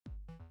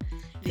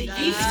The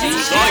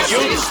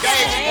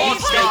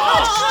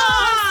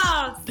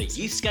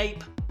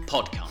Youthscape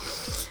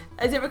Podcast.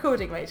 Is it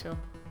recording, Rachel?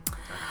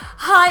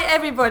 Hi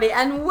everybody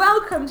and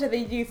welcome to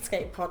the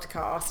Youthscape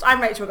Podcast.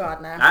 I'm Rachel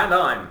Gardner. And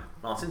I'm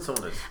Martin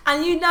Saunders.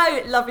 And you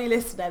know, lovely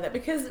listener, that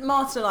because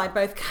Martin and I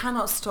both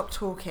cannot stop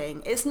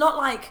talking, it's not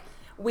like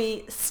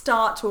we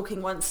start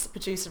talking once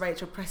producer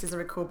Rachel presses the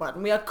record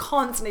button. We are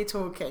constantly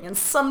talking and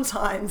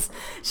sometimes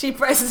she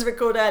presses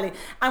record early.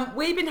 And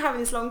we've been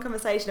having this long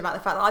conversation about the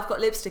fact that I've got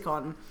lipstick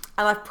on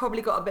and I've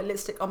probably got a bit of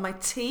lipstick on my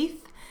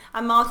teeth.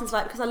 And Martin's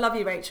like, because I love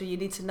you, Rachel, you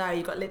need to know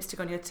you've got lipstick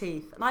on your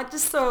teeth. And I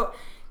just thought,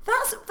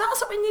 that's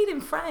what we need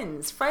in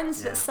friends.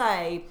 Friends that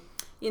say,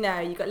 you know,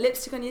 you've got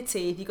lipstick on your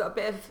teeth, you've got a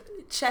bit of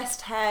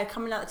chest hair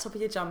coming out the top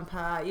of your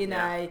jumper, you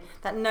know,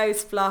 that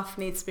nose fluff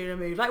needs to be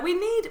removed. Like we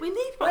need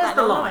Where's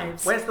the line?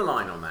 Lives. Where's the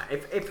line on that?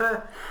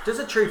 Does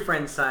a true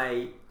friend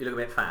say you look a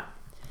bit fat?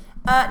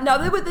 No,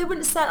 they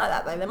wouldn't say it like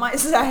that though. They might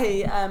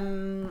say, I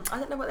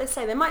don't know what they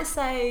say. They might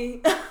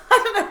say, I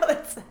don't know what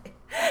they say.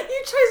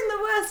 You've chosen the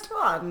worst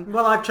one.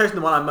 Well, I've chosen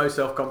the one I'm most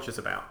self-conscious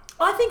about.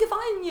 I think if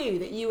I knew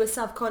that you were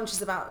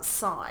self-conscious about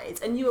size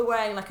and you were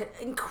wearing like an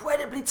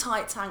incredibly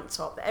tight tank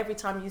top that every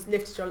time you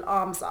lifted your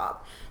arms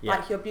up,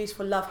 like your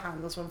beautiful love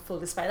handles were on full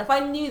display, and if I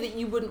knew that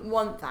you wouldn't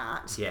want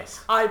that,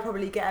 I'd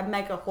probably get a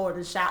mega horn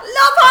and shout,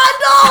 "Love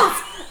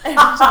handles!" every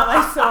time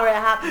I saw it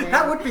happening.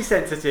 That would be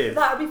sensitive.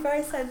 That would be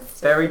very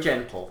sensitive. Very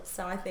gentle.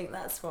 So I think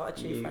that's what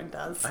a true friend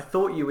does. I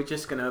thought you were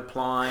just going to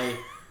apply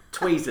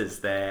tweezers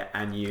there,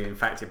 and you in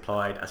fact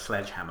applied a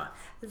sledgehammer.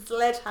 The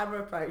sledgehammer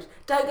approach.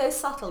 Don't go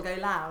subtle, go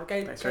loud.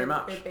 Thanks very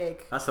much. Go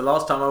big. That's the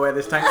last time I wear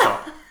this tank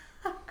top.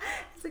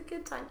 It's a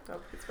good tank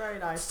top. It's very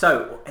nice.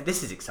 So,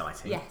 this is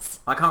exciting. Yes.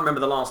 I can't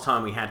remember the last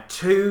time we had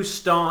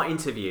 2-star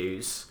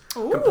interviews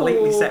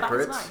completely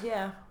separate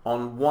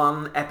on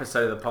one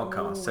episode of the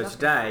podcast. So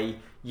today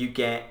you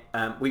get,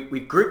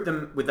 we've grouped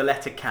them with the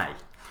letter K.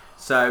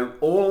 So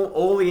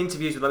all the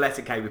interviews with the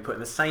letter K we put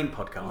in the same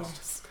podcast.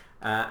 Yes.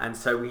 And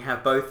so we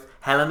have both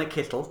Helena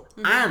Kittle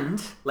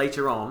and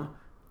later on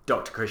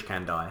Dr. Krish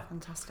Kandiah.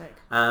 Fantastic.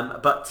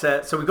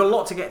 So we've got a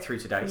lot to get through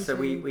today. So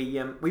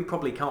we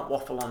probably can't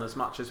waffle on as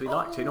much as we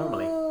like to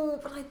normally. Oh,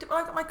 but I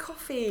got my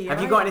coffee.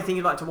 Have you got anything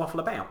you'd like to waffle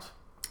about?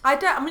 I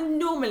don't. I mean,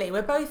 normally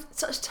we're both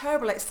such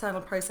terrible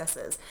external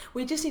processors.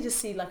 We just need to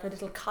see like a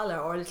little colour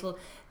or a little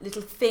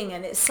thing,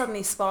 and it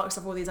suddenly sparks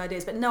up all these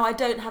ideas. But no, I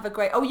don't have a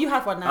great. Oh, you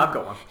have one now. I've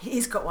got one.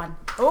 He's got one.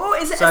 Oh,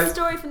 is it a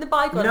story from the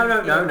bygone?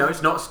 No,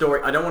 it's not a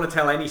story. I don't want to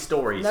tell any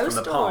stories from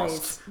the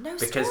past. No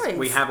because stories.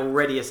 we have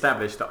already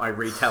established that I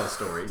retell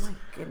stories. Oh my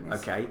goodness.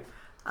 Okay.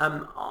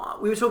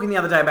 We were talking the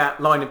other day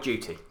about Line of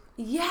Duty.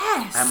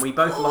 Yes. And we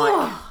both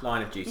like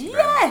Line of Duty.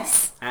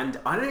 Yes.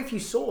 And I don't know if you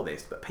saw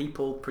this, but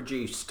people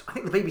produced, I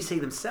think the BBC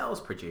themselves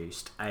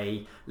produced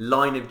a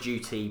Line of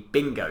Duty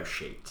bingo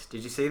sheet.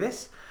 Did you see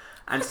this?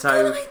 And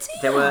so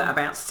there were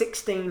about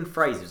 16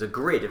 phrases, a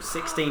grid of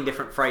 16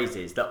 different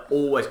phrases that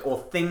always, or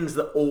things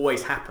that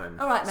always happen.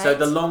 All right, mate. So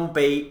the long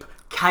beep,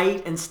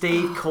 Kate and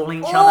Steve calling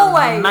each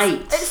other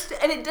mate.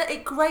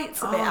 It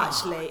grates a bit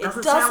actually. It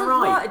doesn't sound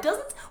right. It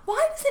doesn't.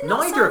 Why does it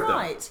not sound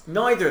right?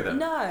 Neither of them.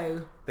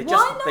 No. Why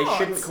not? They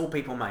shouldn't call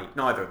people mate.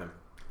 Neither of them.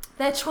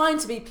 They're trying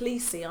to be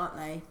policey, aren't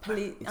they?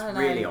 It's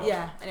really odd.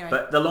 Yeah. Anyway.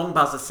 But the long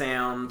buzzer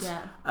sound.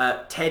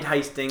 Yeah. Ted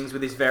Hastings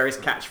with his various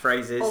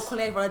catchphrases. Or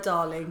calling everyone a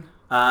darling.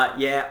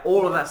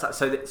 All of that stuff.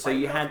 So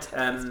you had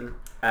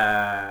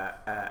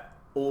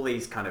all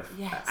these kind of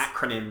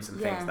acronyms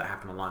and things that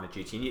happen on Line of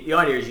Duty. And the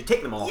idea is you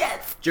tick them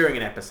off during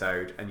an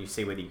episode and you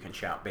see whether you can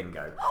shout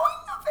bingo. Oh, I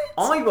love it.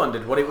 I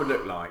wondered what it would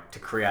look like to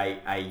create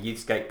a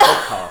Youthscape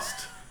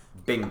podcast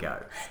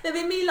bingo. There'd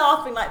be me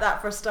laughing like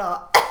that for a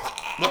start.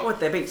 What would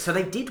there be? So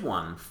they did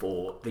one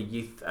for the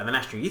the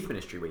National Youth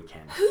Ministry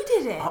weekend. Who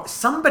did it?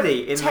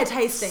 Somebody in Ted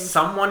Hastings.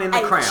 Someone in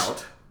the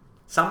crowd.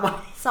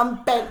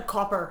 Some bent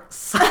copper.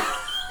 Sorry.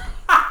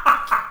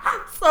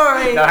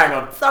 No, hang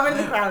on. Someone in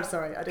the crowd.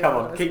 Sorry, I do. Come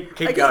on, keep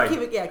going.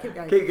 Keep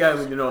going. Keep going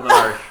with your Northern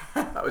Irish.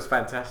 That was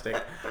fantastic.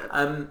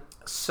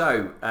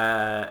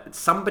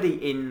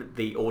 Somebody in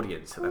the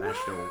audience at the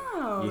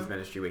National Youth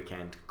Ministry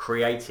weekend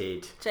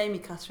created Jamie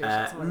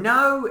Cuttridge.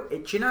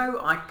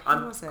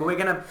 We're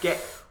going to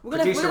get We're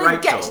gonna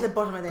get to the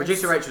bottom of this.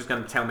 Producer Rachel's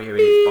going to tell me who it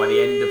is by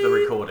the end of the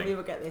recording. We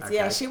will get this. Okay.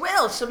 Yeah, she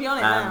will. She'll be on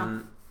it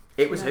now.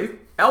 It was who?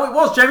 Oh, it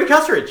was Jamie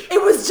Cuttridge.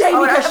 It was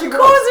Jamie Cuttridge. Of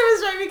course it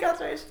was Jamie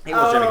Cuttridge. It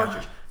was Jamie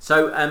Cuttridge.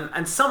 So,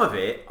 and some of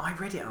it, I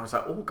read it and I was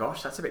like, oh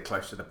gosh, that's a bit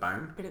close to the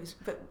bone.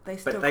 But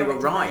they were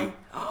right.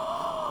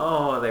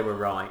 Oh, they were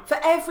right. For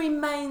every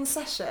main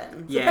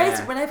session. So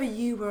basically, whenever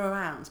you were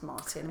around,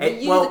 Martin, were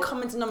you the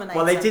common denominator?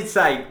 Well, they did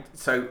say,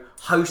 so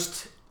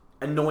host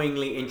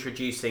annoyingly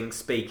introducing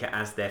speaker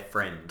as their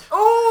friend.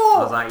 Oh!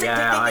 I was like,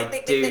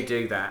 I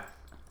do that.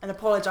 And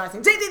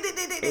apologising.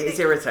 It's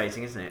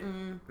irritating, isn't it?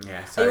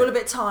 Yeah. So are you all a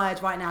bit tired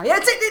right now? Yeah.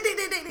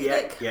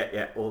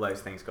 Yeah. All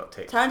those things got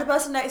ticked. Turn to the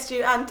person next to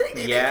you and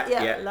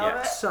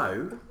love it.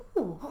 So,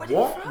 what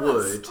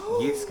would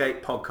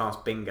Youthscape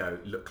podcast bingo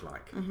look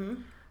like?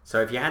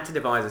 So if you had to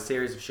devise a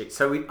series of sheets,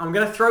 I'm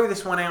going to throw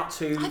this one out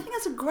to I think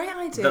that's a great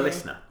idea. the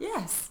listener.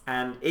 Yes.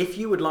 And if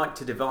you would like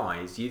to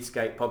devise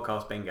Youthscape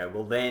Podcast Bingo,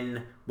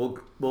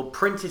 we'll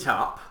print it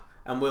up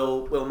and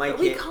we'll make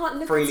it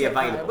freely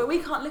available. But we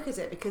can't look at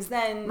it because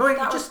then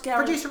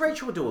producer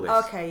Rachel will do all this.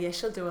 Okay, yeah,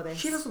 she'll do all this.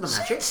 She does all the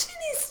magic. She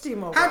needs to do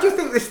more. How do you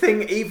think this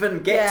thing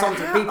even gets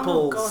onto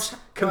people's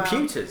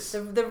computers?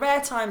 Well, the rare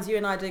times you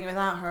and I are doing it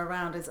without her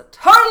around is a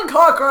total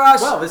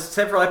cockroach. Well, there's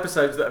several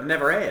episodes that have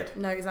never aired.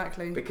 No,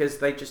 exactly. Because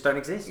they just don't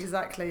exist.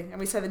 Exactly. And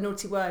we say the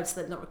naughty words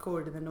that are not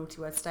recorded and the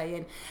naughty words stay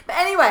in. But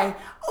anyway,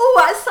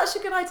 that's such a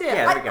good idea.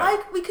 Yeah, there we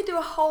go. We could do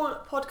a whole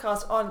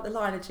podcast on the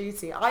Line of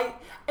Duty.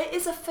 It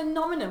is a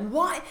phenomenon.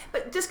 Why?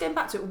 But just going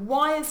back to it,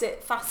 why is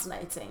it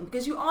fascinating?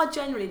 Because you are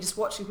generally just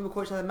watching people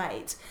call each other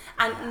mate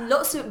and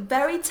lots of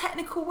very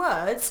technical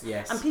words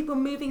and people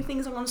moving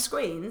things on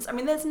screens. I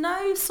mean, there's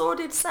no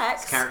sordid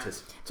sex. It's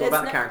characters. It's all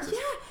about the characters.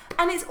 Yeah,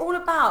 and it's all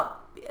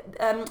about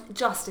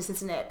justice,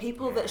 isn't it?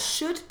 People that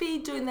should be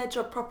doing their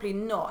job properly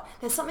not.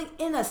 There's something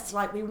in us that's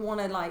like we want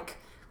to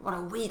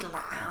wheedle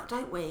that out,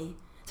 don't we?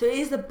 So it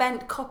is the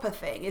bent copper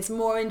thing. It's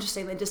more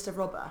interesting than just a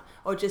robber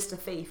or just a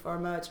thief or a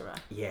murderer.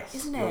 Yes,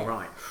 isn't it? You're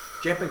right.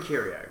 Jed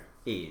Mercurio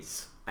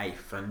is a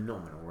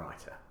phenomenal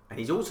writer, and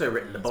he's also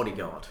written The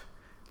Bodyguard,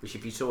 which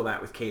if you saw that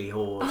with Keely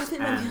Hawes I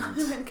think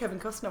and Kevin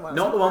Costner one.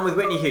 not the one with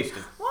Whitney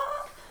Houston.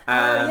 What?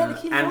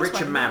 And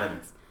Richard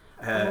Madden.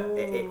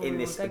 In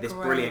this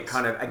brilliant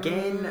kind of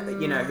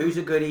who's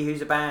a goodie,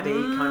 who's a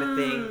baddie kind of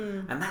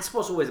thing, and that's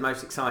what's always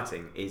most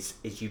exciting is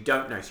you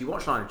don't know. So you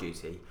watch Line of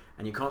Duty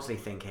and you're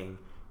constantly thinking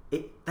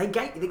they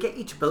get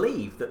you to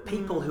believe that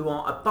people who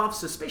are above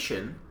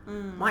suspicion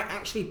might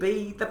actually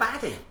be the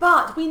baddie.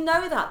 But we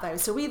know that though,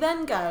 so we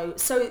then go.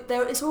 So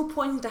it's all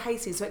pointing to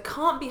Hastings, so it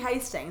can't be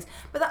Hastings.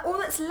 But all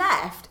that's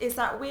left is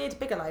that weird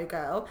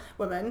Bigelow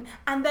woman,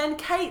 and then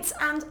Kate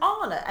and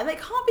Arnott, and it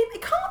can't be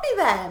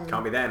them.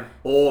 Can't be them,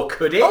 or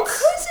could it? Or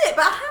could it?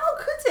 But how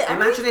could it?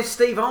 Imagine if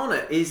Steve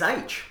Arnott is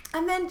H.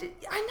 And then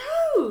I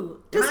know.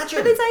 Imagine.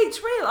 But is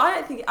H real? I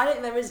don't think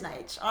there is an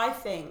H. I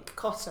think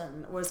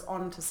Cotton was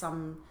onto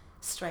some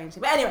strange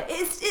thing. But anyway,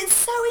 it's so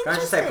interesting. Can I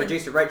just say,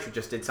 producer Rachel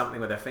just did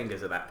something with her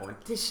fingers at that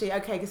point. Did she?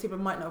 Okay, because people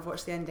might not have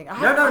watched the ending.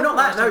 No, not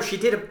that. No, she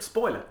did a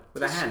spoiler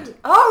with her hand.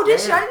 Oh, did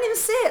she? I didn't even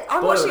see it.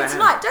 I'm watching it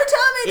tonight. Don't tell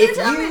me.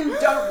 If you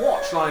don't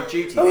watch Line of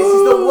Duty, this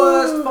is the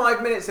worst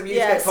 5 minutes of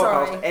Youthscape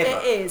Podcast ever.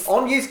 It is.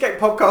 On Youthscape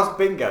Podcast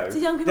Bingo, do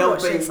young people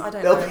watch this? I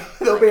don't know.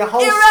 There'll be a whole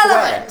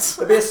square.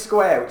 There'll be a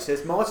square which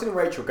says Martin and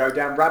Rachel go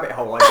down rabbit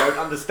hole I don't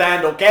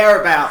understand or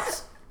care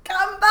about.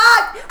 Come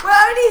back. We're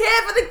only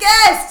here for the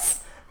guests.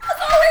 That's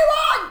all we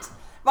want.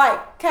 Right,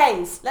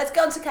 Kays. Let's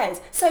go on to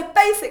Kays. So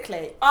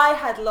basically, I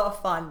had a lot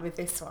of fun with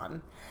this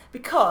one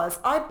because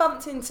I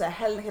bumped into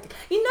Helena Kittle.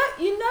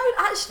 You know,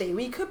 actually,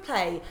 we could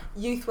play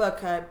youth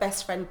worker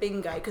best friend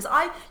bingo because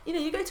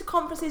you go to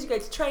conferences, you go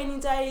to training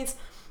days,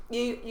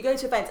 you go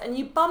to events and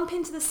you bump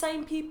into the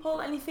same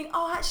people and you think,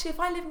 oh, actually, if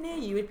I live near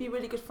you, we'd be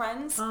really good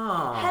friends.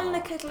 Oh. Helena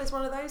Kittle is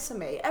one of those for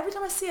me. Every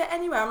time I see her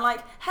anywhere, I'm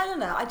like,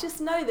 Helena, I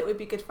just know that we'd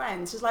be good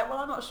friends. She's like, well,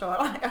 I'm not sure.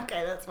 I'm like,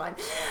 okay, that's fine.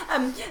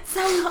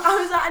 So I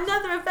was at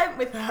another event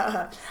with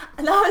her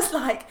and I was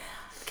like,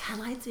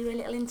 can I do a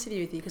little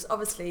interview with you? Because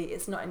obviously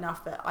it's not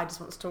enough that I just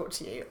want to talk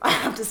to you. I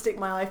have to stick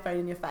my iPhone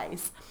in your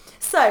face.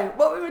 So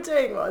what we were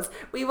doing was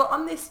we were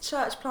on this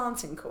church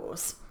planting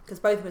course because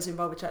both of us were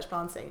involved with church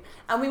planting,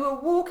 and we were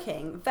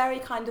walking very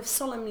kind of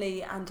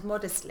solemnly and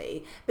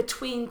modestly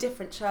between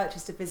different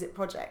churches to visit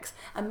projects,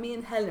 and me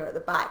and Helena at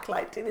the back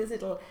like doing this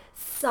little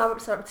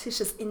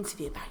surreptitious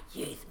interview about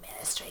youth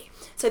ministry.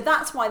 So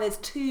that's why there's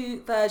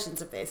two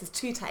versions of this. There's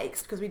two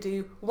takes because we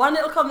do one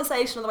little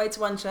conversation on the way to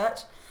one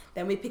church,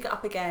 then we pick it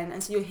up again,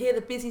 and so you'll hear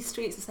the busy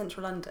streets of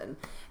central London.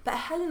 But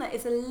Helena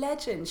is a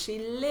legend. She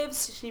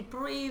lives, she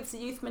breathes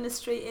youth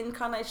ministry,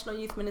 incarnational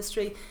youth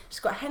ministry.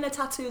 She's got henna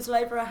tattoos all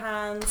over her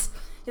hands.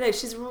 You know,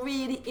 she's a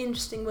really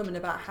interesting woman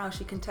about how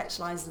she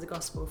contextualises the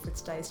gospel for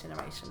today's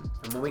generation.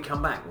 And when we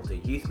come back, we'll do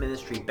youth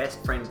ministry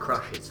best friend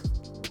crushes.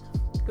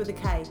 With a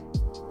K.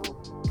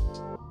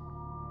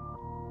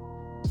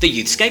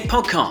 The Youthscape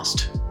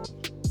Podcast.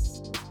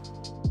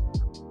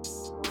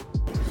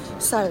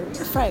 So,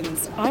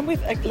 friends, I'm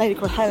with a lady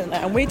called Helena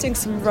and we're doing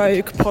some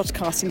rogue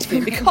podcast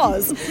interview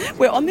because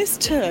we're on this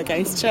tour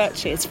going to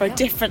churches for a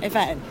different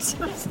event.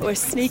 We're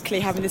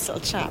sneakily having this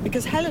little chat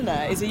because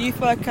Helena is a youth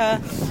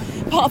worker,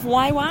 part of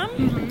YWAM.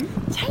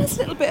 Mm-hmm. Tell us a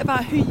little bit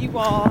about who you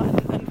are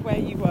and where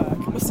you work,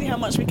 and we'll see how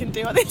much we can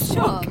do on this.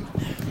 Sure.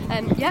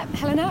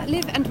 Helena,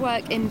 live and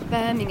work in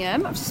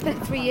Birmingham. I've just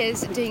spent 3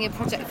 years doing a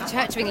project for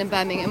Church of England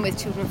Birmingham with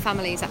children and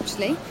families,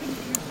 actually.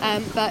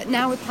 But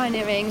now we're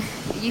pioneering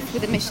Youth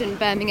with a Mission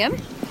Birmingham,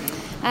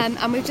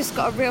 and we've just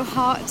got a real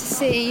heart to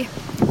see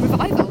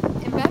revival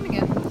in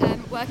Birmingham,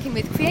 working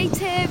with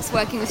creatives,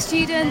 working with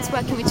students,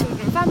 working with children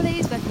and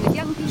families, working with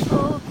young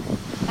people,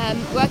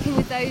 working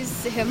with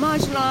those who are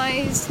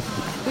marginalised.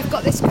 We've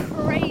got this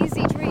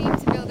crazy dream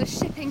to build a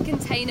shipping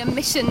container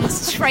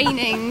missions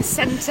training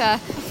centre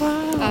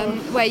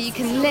where you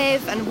can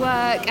live and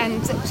work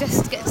and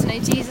just get to know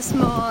Jesus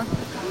more.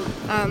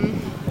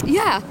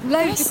 Yeah,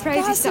 loads of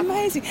crazy that's stuff.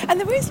 Amazing. And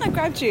the reason I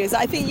grabbed you is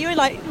I think you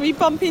and we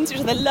bump into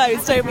each other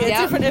loads, don't we,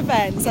 at different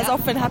events, as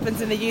often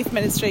happens in the youth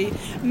ministry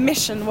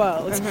mission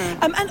world.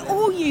 And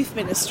all youth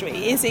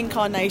ministry is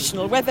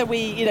incarnational, whether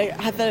we,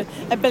 have the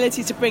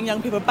ability to bring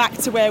young people back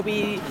to where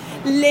we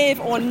live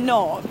or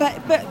not.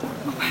 But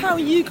how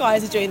you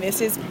guys are doing this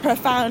is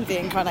profoundly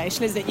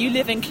incarnational, isn't it? You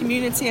live in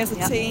community as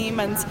a team,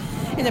 and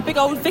in a big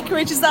old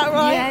vicarage, is that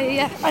right?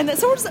 Yeah. And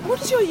so what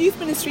does your youth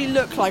ministry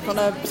look like on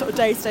a sort of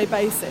day-to-day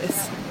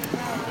basis?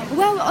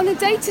 Well, on a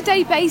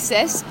day-to-day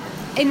basis,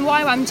 in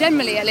YWAM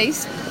generally at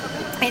least,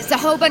 it's a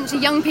whole bunch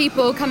of young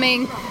people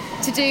coming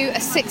to do a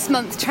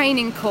 6-month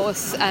training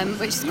course,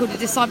 which is called a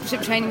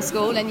discipleship training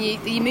school, and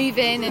you move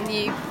in and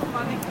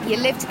you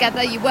live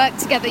together, you work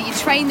together, you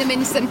train them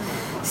in some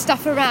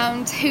stuff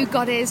around who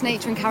God is,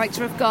 nature and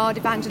character of God,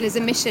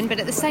 evangelism, mission, but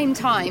at the same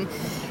time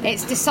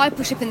it's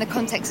discipleship in the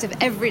context of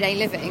everyday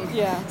living.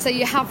 So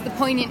you have the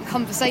poignant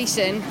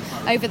conversation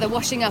over the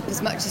washing up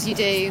as much as you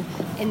do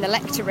in the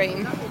lecture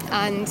room,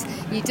 and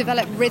you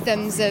develop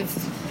rhythms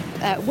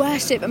of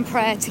worship and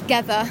prayer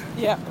together,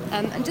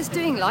 and just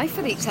doing life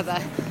with each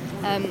other.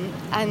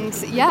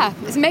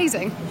 It's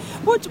amazing.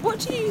 What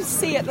do you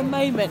see at the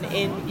moment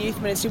in youth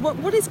ministry?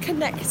 What is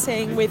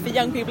connecting with the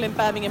young people in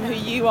Birmingham who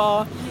you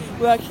are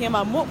working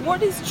among?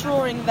 What is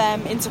drawing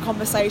them into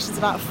conversations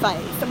about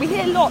faith? And we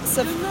hear lots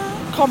of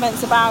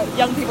comments about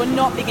young people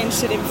not being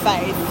interested in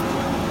faith.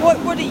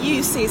 What do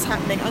you see is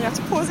happening? I'm going to have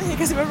to pause it here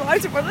because we've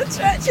arrived at one of the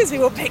churches. We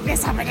will pick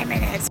this up in a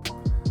minute.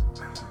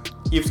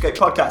 Youthscape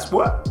Podcast,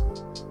 what?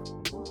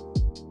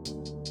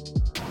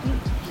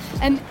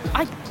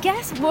 I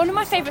guess one of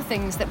my favourite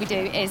things that we do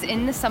is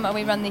in the summer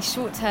we run these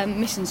short-term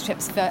missions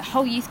trips for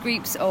whole youth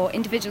groups, or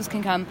individuals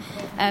can come,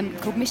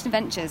 called Mission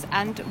Adventures.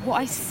 And what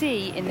I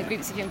see in the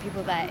groups of young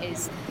people there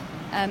is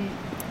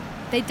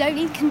they don't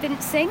need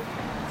convincing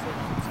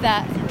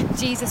that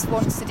Jesus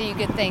wants to do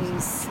good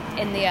things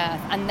in the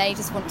earth, and they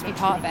just want to be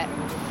part of it.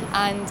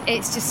 And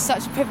it's just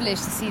such a privilege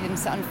to see them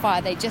set on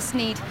fire. They just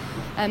need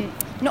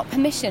not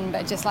permission,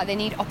 but just like they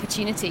need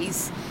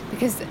opportunities,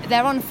 because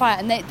they're on fire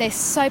and they're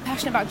so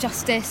passionate about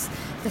justice.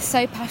 They're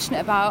so passionate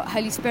about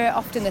Holy Spirit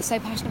often. They're so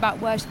passionate about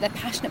worship. They're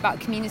passionate about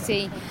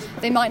community.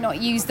 They might not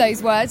use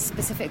those words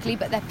specifically,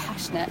 but they're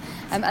passionate.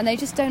 And they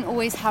just don't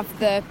always have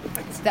the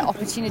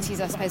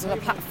opportunities, I suppose, or the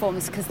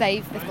platforms, because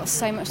they've got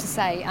so much to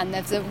say, and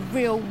there's a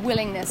real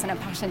willingness and a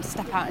passion to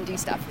step out and do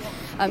stuff.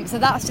 So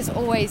that's just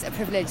always a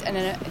privilege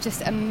and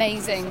just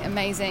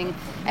amazing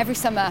every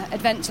summer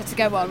adventure to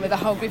go on with a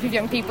whole group of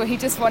young people who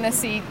just want to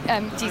see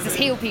Jesus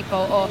heal people,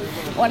 or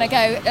want to go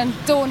and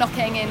door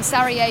knocking in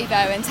Sarajevo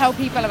and tell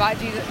people about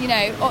Jesus,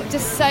 or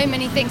just so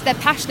many things. They're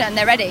passionate and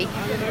they're ready,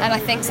 and I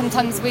think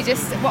sometimes we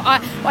just what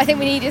I think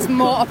we need is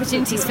more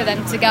opportunities for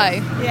them to go.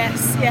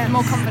 Yes, yeah,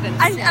 more confidence.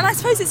 And I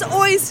suppose it's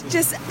always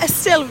just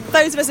still,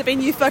 those of us have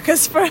been youth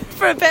workers for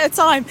a bit of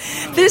time,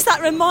 there's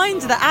that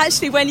reminder that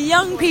actually when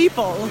young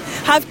people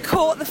have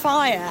caught the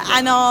fire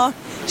and are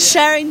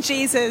sharing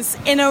Jesus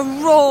in a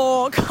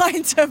raw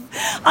kind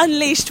of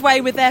unleashed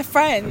way with their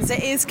friends,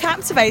 it is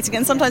captivating.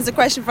 And sometimes the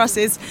question for us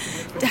is,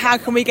 how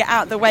can we get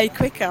out the way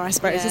quicker, I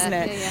suppose, isn't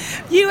it?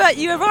 You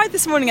arrived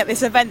this morning at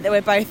this event that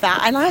we're both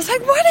at, and I was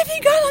like, what have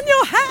you got on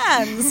your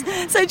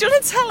hands? So do you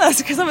want to tell us,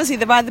 because obviously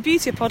by the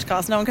beauty of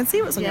podcast no one can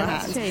see what's on your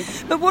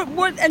hands, but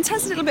and tell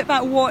us a little bit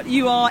about what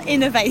you are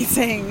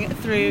innovating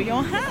through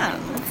your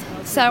hands.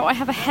 So I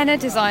have a henna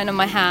design on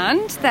my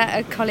hand that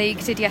a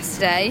colleague did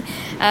yesterday,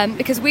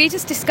 because we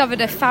just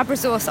discovered a fab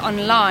resource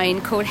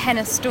online called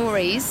Henna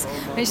Stories,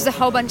 which is a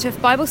whole bunch of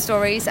Bible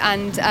stories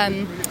and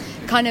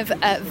kind of,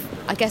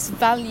 I guess,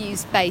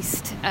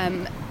 values-based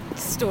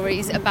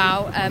stories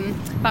about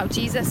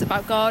Jesus,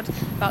 about God,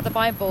 about the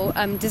Bible,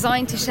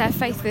 designed to share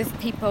faith with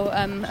people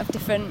of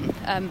different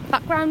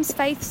backgrounds,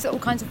 faiths, all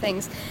kinds of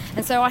things.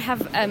 And so I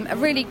have a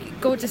really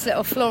gorgeous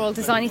little floral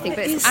designy thing,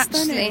 but it's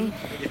actually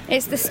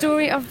it's the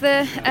story of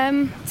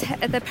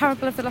the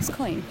parable of the lost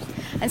coin.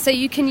 And so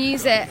you can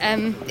use it.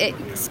 It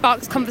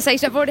sparks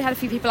conversation. I've already had a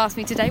few people ask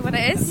me today what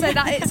it is, so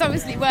that it's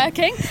obviously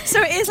working.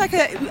 So it is like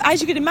as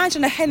you can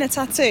imagine, a henna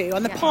tattoo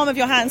on the palm of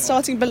your hand,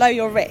 starting below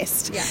your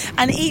wrist.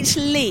 And each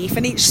leaf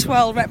and each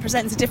swirl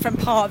represents a different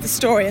part of the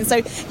story. And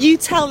so you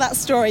tell that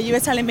story. You were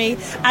telling me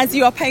as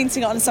you are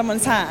painting it on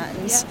someone's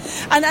hand.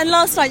 And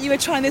last night you were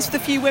trying this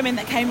with a few women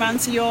that came round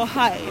to your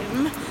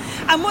home.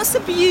 And what's the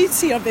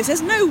beauty of this?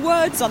 There's no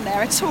words on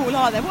there at all,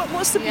 are there?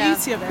 What's the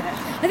beauty of it?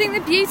 I think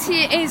the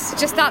beauty is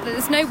just that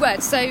there's no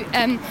words. So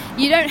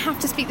you don't have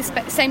to speak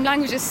the same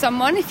language as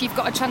someone. If you've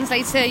got a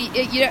translator,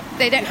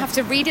 they don't have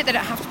to read it. They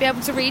don't have to be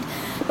able to read.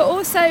 But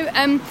also,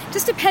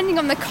 just depending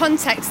on the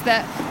context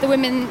that the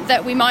women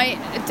that we might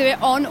do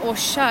it on or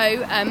show,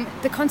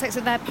 the context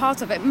that they're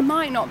part of, it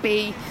might not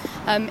be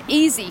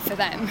easy for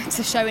them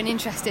to show an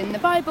interest in the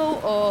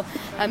Bible or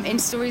in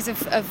stories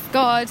of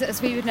God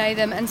as we would know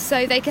them, and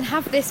so they can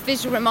have this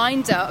visual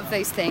reminder of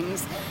those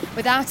things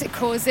without it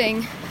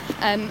causing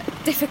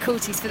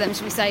difficulties for them,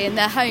 should we say, in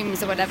their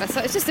homes or whatever.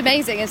 So it's just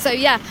amazing. And so,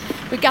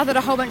 we gathered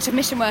a whole bunch of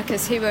mission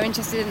workers who were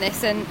interested in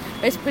this, and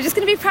we're just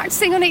going to be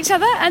practicing on each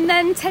other and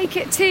then take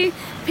it to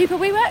people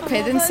we work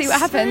with and see what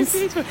happens. So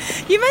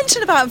beautiful. You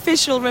mentioned about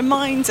visual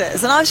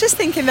reminders, and I was just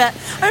thinking that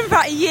I remember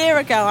about a year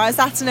ago I was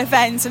at an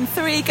event and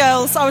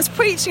I was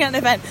preaching at an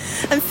event,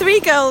 and 3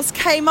 girls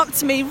came up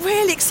to me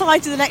really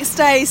excited the next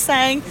day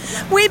saying,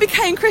 we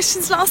became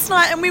Christians last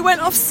night and we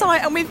went off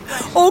site and we've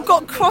all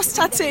got cross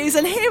tattoos,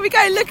 and here we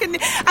go, look, and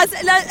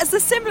as the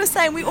symbol of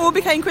saying we all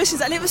became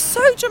Christians, and it was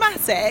so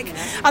dramatic,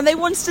 and they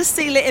wanted to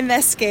seal it in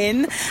their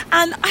skin.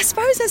 And I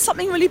suppose there's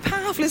something really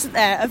powerful, isn't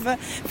there,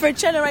 for a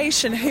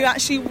generation who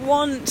actually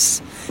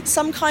wants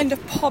some kind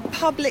of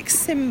public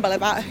symbol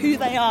about who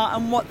they are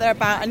and what they're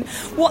about and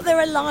what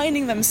they're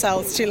aligning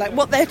themselves to, like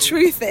what their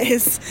truth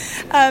is.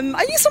 Are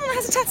you someone who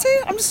has a tattoo?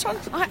 I'm just trying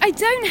to... I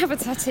don't have a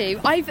tattoo.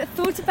 I've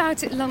thought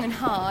about it long and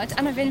hard,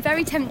 and I've been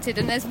very tempted,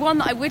 and there's one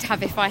that I would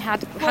have if I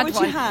had one. What would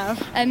you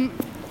have?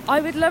 I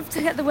would love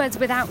to get the words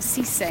 "without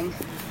ceasing"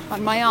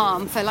 on my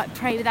arm, for like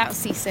pray without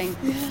ceasing,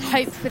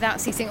 hope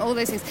without ceasing, all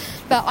those things.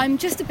 But I'm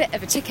just a bit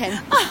of a chicken,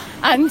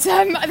 and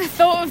the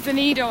thought of the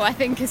needle, I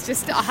think, is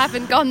just, I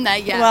haven't gone there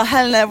yet. Well,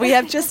 Helena, we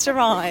have just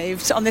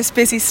arrived on this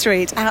busy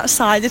street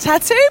outside the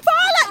tattoo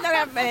parlour. No, we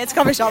haven't been. It's a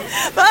coffee shop.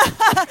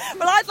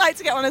 But I'd like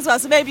to get one as well,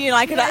 so maybe you and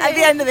I could, at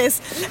the end of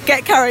this,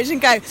 get courage and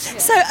go.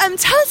 So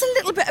tell us a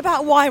little bit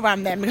about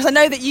YWAM then, because I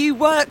know that you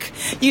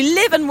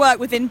live and work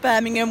within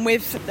Birmingham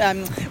with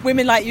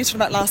women like you talked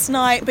about last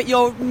night, but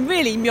your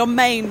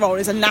main role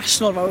is a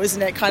national role,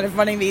 isn't it, kind of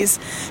running these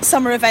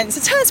summer events.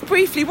 So tell us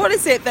briefly, what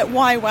is it that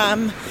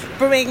YWAM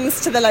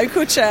brings to the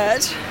local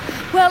church?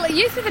 Well,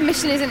 Youth with a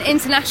Mission is an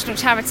international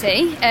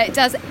charity. It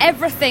does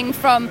everything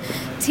from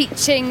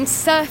teaching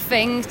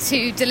surfing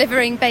to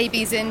delivering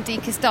babies in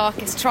deepest,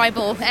 darkest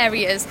tribal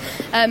areas.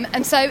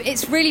 And so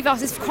it's really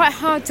vast. It's quite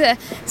hard to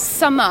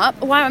sum up.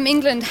 YWAM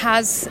England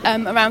has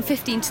around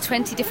 15 to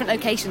 20 different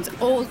locations,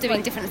 all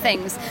doing different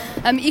things.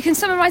 You can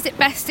summarise it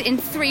best in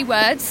 3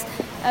 words.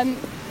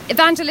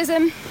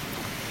 Evangelism,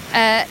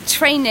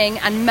 training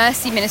and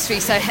mercy ministry,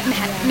 so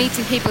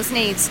meeting people's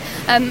needs.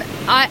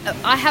 I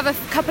have a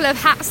couple of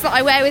hats that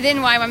I wear within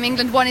YWAM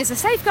England. One is a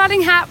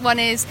safeguarding hat, one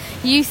is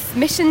youth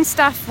mission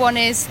stuff, one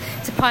is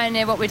to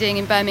pioneer what we're doing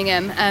in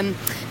Birmingham.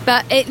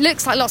 But it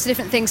looks like lots of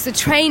different things. The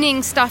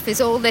training stuff is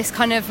all this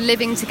kind of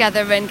living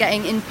together and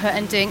getting input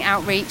and doing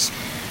outreach.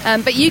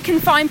 But you can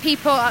find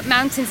people at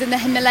mountains in the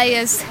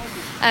Himalayas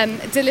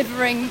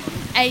delivering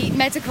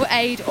medical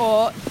aid,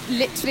 or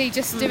literally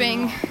just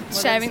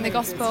sharing the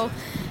gospel.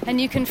 And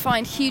you can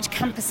find huge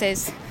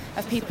campuses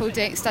of people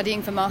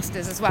studying for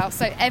masters as well,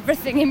 so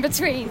everything in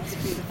between.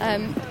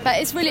 But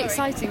it's really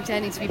exciting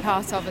journey to be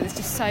part of, and there's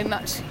just so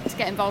much to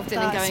get involved in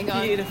and going on.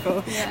 That's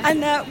beautiful. Yeah.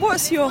 And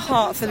what's your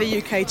heart for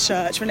the UK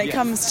church when it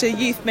comes to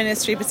youth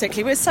ministry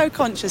particularly? We're so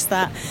conscious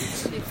that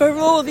for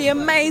all the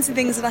amazing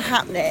things that are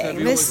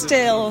happening, there's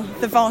still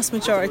the vast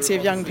majority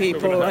of young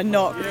people are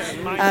not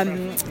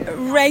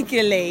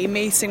regularly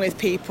meeting with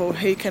people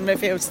who can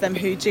reveal to them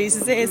who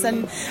Jesus is,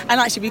 and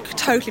actually we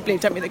totally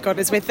believe, don't we, that God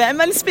is with them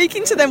and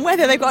speaking to them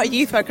whether they've got a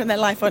youth worker in their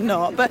life or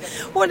not. But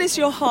what is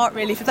your heart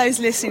really for those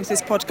listening to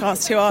this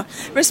podcast who are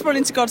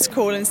responding to God's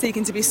call and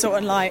seeking to be salt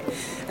and light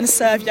and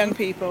serve young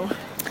people?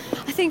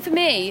 I think for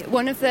me,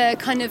 one of the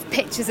kind of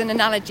pictures and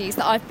analogies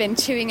that I've been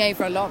chewing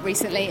over a lot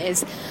recently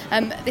is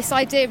this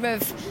idea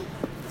of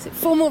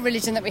formal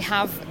religion that we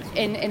have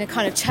in a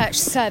kind of church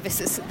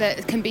service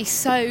that can be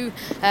so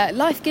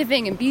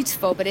life-giving and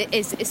beautiful, but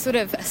it's sort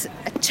of a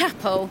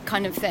chapel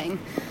kind of thing.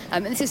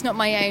 And this is not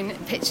my own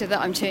picture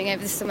that I'm chewing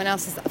over, this is someone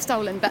else's that I've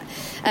stolen, but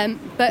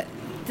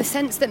the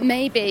sense that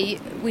maybe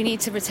we need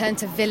to return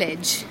to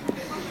village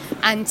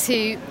and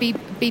to be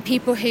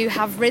people who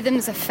have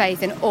rhythms of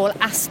faith in all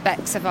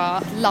aspects of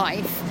our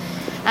life.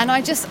 And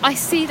I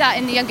see that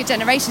in the younger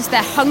generations.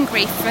 They're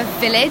hungry for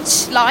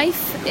village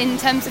life in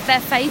terms of their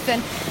faith,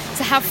 and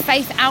to have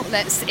faith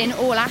outlets in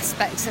all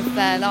aspects of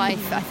their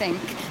life, I think,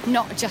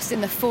 not just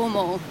in the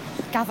formal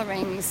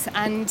gatherings.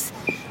 And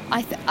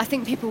I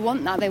think people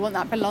want that. They want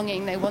that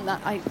belonging. They want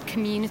that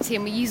community.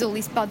 And we use all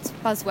these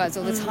buzzwords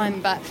all the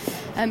time. But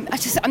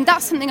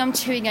that's something I'm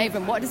chewing over.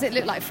 And what does it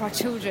look like for our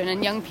children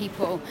and young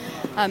people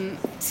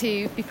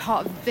to be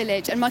part of a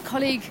village? And my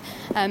colleague,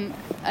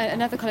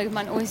 another colleague of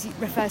mine, always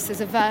refers to as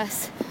a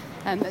verse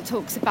that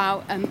talks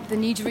about the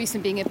New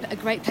Jerusalem being a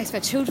great place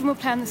where children will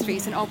play on the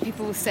streets and old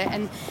people will sit.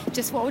 And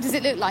just what does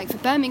it look like for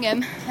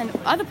Birmingham and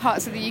other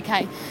parts of the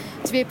UK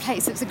to be a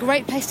place that's a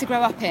great place to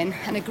grow up in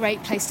and a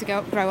great place to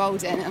grow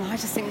old in? And I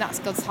just think that's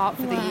God's heart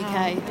for the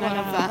UK, and I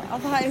love that. Oh,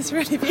 that is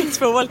really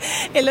beautiful. Well,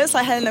 it looks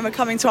like, Helena, we're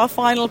coming to our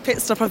final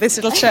pit stop of this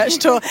little church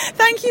tour.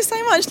 Thank you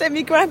so much. Let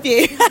me grab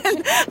you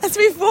as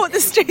we've walked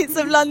the streets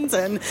of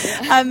London.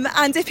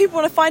 And if people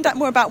want to find out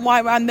more about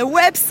YWAM, the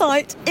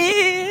website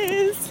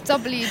is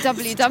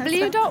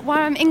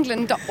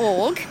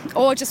www.ywamengland.org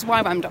or just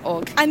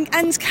ywam.org. And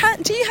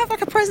do you have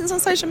like a presence on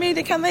social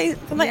media? Can they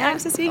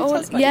access you?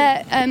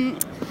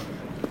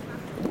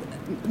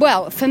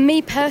 Well, for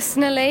me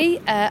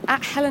personally,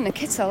 at Helena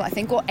Kittle, I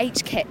think, or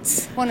H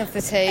Kits, one of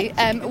the two.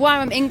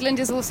 YWAM England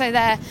is also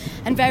there,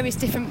 and various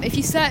different. If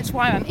you search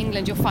YWAM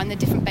England, you'll find the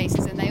different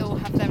bases, and they all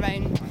have their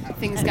own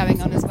things going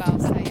on as well.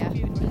 So yeah.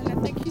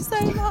 Thank you so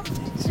much.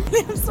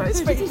 I'm so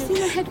Did you see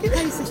my head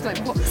closer? Like,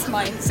 what's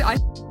my? The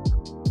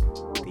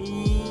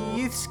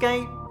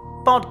Youthscape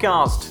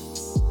podcast.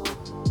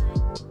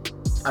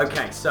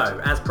 Okay,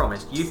 so as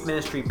promised, youth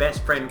ministry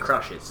best friend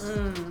crushes.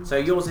 So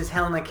yours is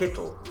Helena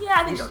Kittle. Yeah,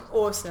 I think she's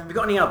awesome. Have you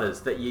got any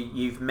others that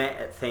you've met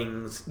at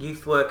things?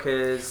 Youth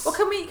workers. Well,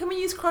 can we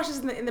use crushes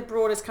in the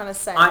broadest kind of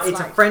sense?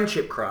 It's a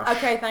friendship crush.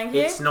 Okay, thank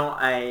you. It's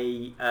not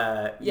a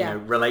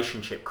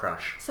relationship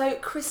crush. So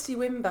Christy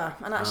Wimber,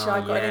 and actually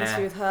I've got an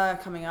interview with her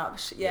coming up.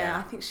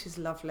 I think she's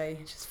lovely.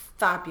 She's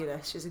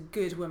fabulous. She's a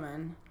good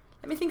woman.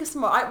 Let me think of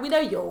some more. We know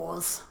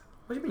yours.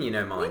 What do you mean you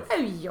know mine? We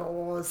know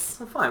yours.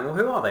 Well, fine. Well,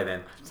 who are they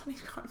then? I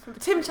can't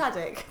remember. Tim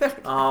Chaddick.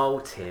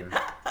 Oh, Tim.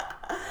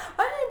 I don't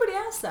know anybody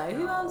else though.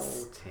 Who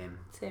else? Tim.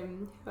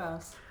 Tim. Who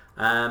else?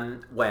 I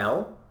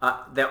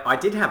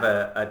did have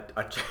a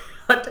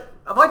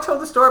have I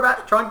told the story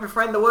about trying to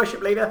befriend the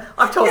worship leader?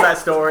 I've told that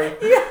story.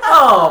 Yeah.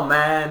 Oh,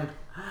 man.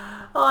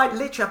 I've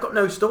got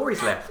no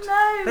stories left.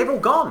 No. They've all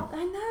gone.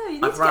 I know. You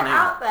need I've to run get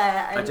out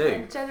there and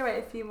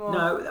generate a few more.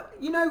 No,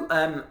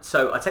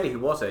 so I tell you who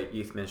was a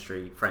youth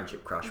ministry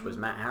friendship crush was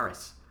Matt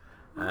Harris,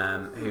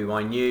 who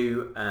I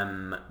knew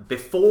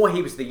before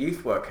he was the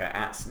youth worker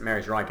at St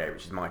Mary's Reigate,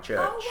 which is my church.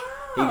 Oh,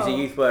 wow. He was a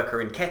youth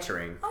worker in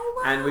Kettering. Oh,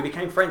 wow. And we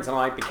became friends, and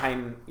I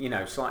became,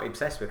 slightly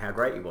obsessed with how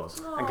great he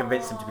was, and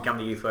convinced him to become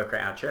the youth worker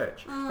at our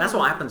church. That's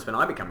what happens when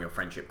I become your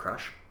friendship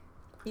crush.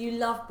 You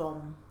love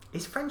bomb.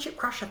 Is friendship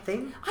crush a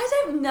thing? I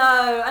don't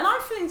know, and I'm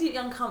feeling deeply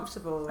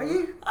uncomfortable. Are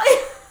you?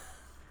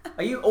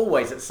 Are you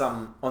always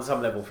on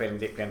some level feeling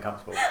deeply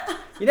uncomfortable?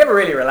 You never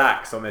really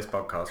relax on this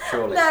podcast,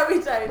 surely. No,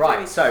 we don't.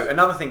 Right, so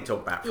another thing to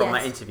talk about from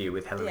Yes. that interview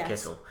with Helena Yes.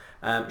 Kittle.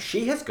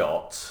 She has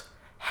got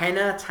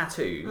henna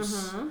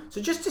tattoos.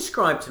 So just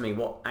describe to me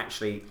what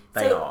actually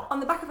they are. On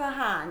the back of her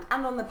hand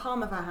and on the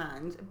palm of her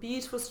hand,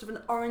 beautiful sort of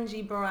an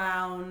orangey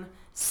brown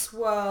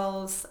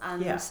swirls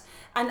and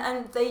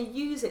they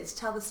use it to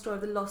tell the story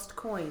of the lost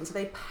coin. So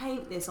they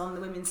paint this on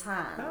the women's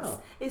hands.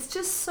 Oh. It's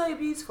just so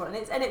beautiful, and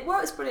it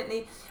works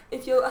brilliantly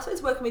if you're, I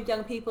suppose, working with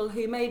young people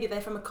who maybe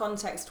they're from a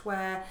context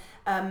where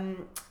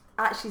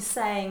actually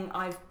saying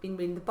I've been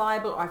reading the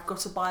Bible, or I've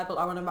got a Bible,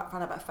 I want to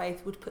find out about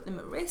faith, would put them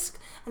at risk.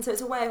 And so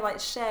it's a way of like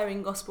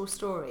sharing gospel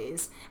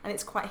stories, and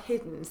it's quite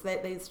hidden. So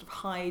they sort of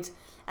hide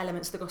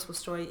elements of the gospel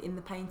story in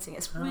the painting.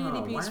 It's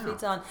really beautifully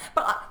done.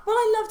 But what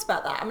I loved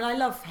about that, I mean, I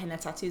love henna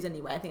tattoos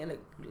anyway, I think they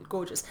look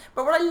gorgeous.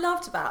 But what I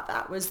loved about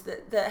that was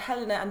that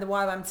Helena and the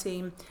YWAM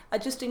team are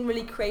just doing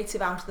really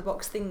creative,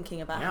 out-of-the-box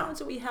thinking about how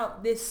do we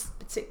help this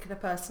particular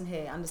person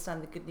here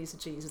understand the good news of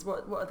Jesus?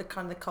 What are the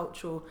kind of the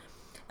cultural...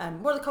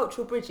 what are the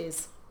cultural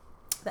bridges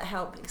that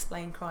help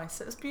explain Christ?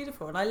 So it was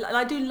beautiful, and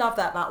I do love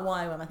that about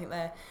YWAM. I think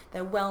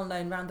they're well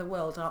known around the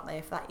world, aren't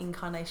they, for that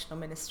incarnational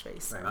ministry?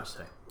 So. Very much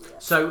so. Yeah.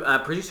 So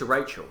producer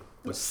Rachel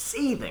was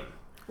seething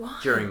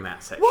during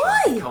that section.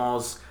 Why?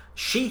 Because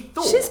she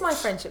thought She's my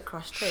friendship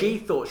crush too. She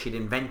thought she'd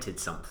invented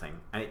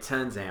something, and it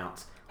turns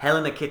out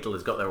Helena Kittle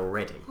has got there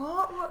already.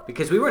 What?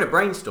 Because we were in a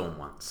brainstorm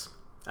once.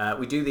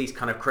 We do these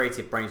kind of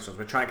creative brainstorms.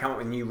 We're trying to come up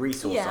with new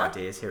resource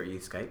ideas here at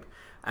Youthscape,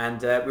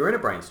 and we were in a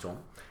brainstorm.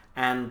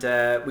 And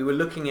we were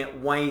looking at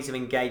ways of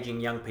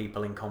engaging young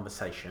people in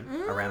conversation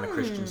around the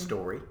Christian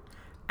story.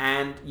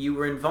 And you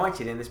were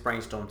invited in this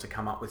brainstorm to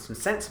come up with some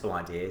sensible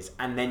ideas,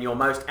 and then your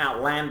most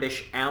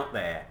outlandish, out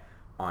there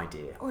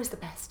idea. Always the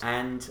best.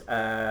 And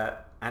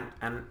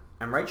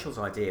Rachel's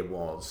idea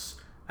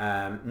was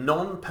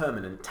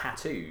non-permanent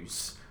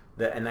tattoos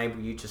that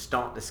enable you to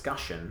start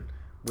discussion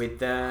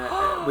with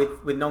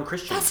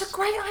non-Christians. That's a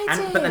great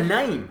idea. But the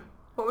name.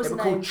 What was they the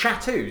were name? called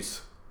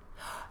Chattoos.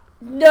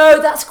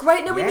 No, that's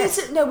great. No, Yes.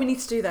 we need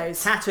to do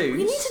those. Tattoos.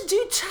 We need to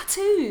do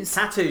tattoos.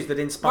 Tattoos that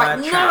inspire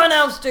Right, chat. no one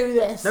else do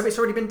this. No, but it's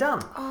already been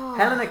done.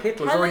 Helena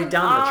Kittle has already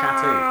done the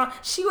tattoo.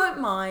 She won't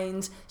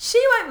mind.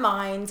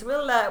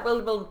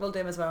 We'll do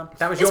them as well.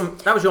 That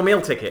was your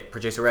meal ticket,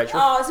 producer Rachel.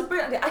 Oh, it's a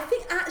brilliant idea. I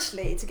think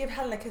actually, to give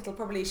Helena Kittle,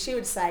 probably she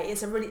would say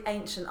it's a really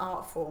ancient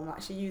art form,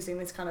 actually using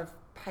this kind of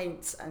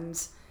paint and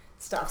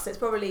stuff. So it's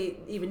probably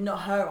even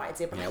not her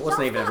idea. But Yeah, it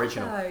wasn't even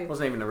original. Though. It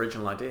wasn't even an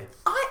original idea.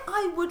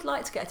 I would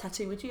like to get a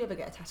tattoo. Would you ever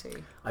get a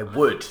tattoo? I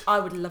would. I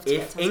would love to get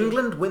a If tattoo.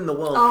 England win the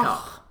World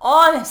Cup.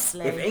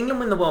 Honestly. If England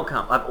win the World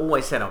Cup, I've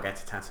always said I'll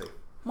get a tattoo.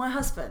 My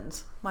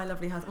husband, my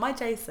lovely husband, my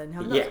Jason.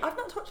 I've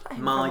not talked about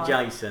him. My for a while.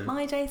 Jason.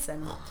 My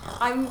Jason.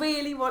 I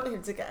really want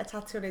him to get a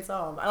tattoo on his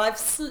arm, and I've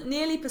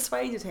nearly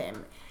persuaded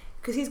him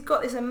because he's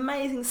got this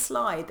amazing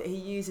slide that he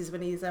uses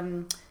when he's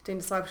doing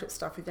discipleship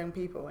stuff with young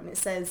people, and it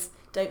says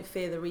 "Don't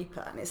fear the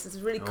Reaper," and it's this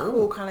really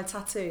cool kind of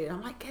tattoo. And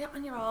I'm like, get it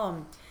on your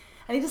arm.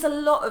 And he does a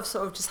lot of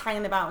sort of just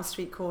hanging about on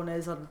street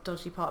corners, on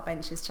dodgy park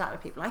benches, chatting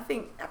with people. And I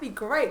think that'd be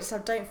great. Just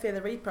have "Don't fear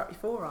the Reaper" up your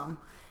forearm.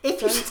 If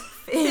there's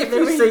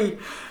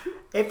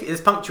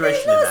punctuation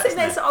He's in not that, sitting isn't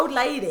next there? to old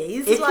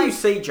ladies. If like, you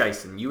see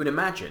Jason, you would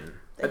imagine,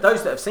 but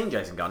those that have seen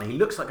Jason Garner, he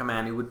looks like a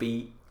man who would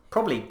be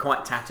Probably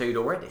quite tattooed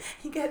already.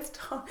 He gets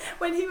told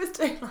when he was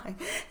doing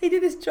he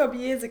did this job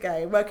years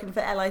ago working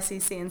for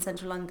LICC in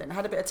central London.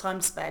 Had a bit of time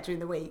to spare during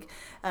the week,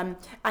 and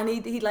he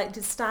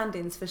did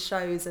stand-ins for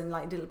shows and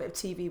did a little bit of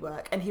TV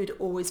work. And he would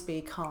always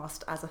be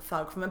cast as a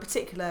thug from a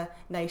particular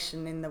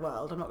nation in the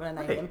world. I'm not going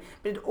to name him,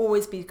 but he'd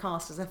always be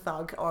cast as a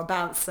thug or a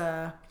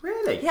bouncer.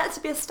 Really? He had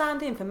to be a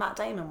stand-in for Matt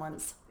Damon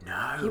once.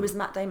 No. He was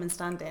Matt Damon's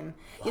stand-in.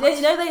 What?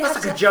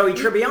 That's like a Joey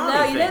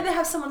Tribbiani thing. They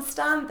have someone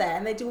stand there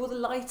and they do all the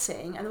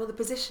lighting and all the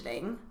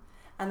positioning,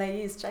 and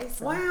they use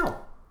Jason.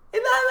 Wow.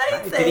 Isn't that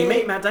amazing? Did he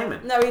meet Matt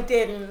Damon? No, he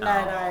didn't.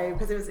 No,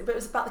 because it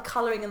was about the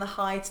colouring and the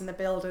height and the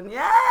building.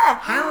 Yeah.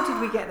 How did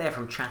we get there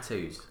from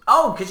tattoos?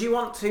 Oh, because you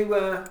want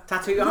to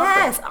tattoo your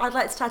husband? Yes, I'd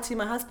like to tattoo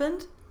my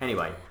husband.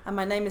 Anyway. And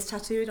my name is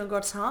tattooed on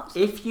God's heart.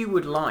 If you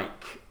would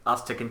like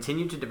us to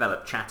continue to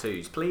develop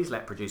tattoos, please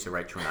let producer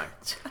Rachel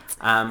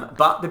know.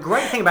 But the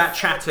great thing about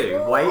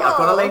tattoo... Wait, I've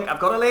got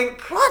a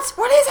link.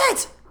 What is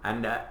it?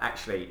 And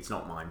actually, it's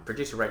not mine.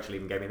 Producer Rachel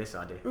even gave me this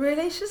idea.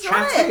 Really? She's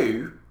right.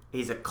 Tattoo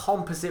is a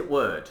composite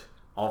word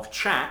of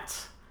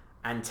chat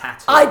and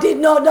tattoo. I did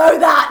not know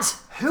that.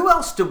 Who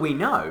else do we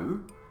know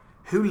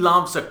who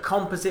loves a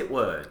composite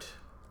word?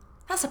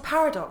 That's a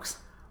paradox.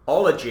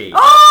 Ology.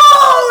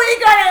 Oh,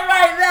 we got it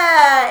right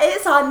there.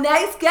 It's our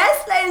next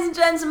guest, ladies and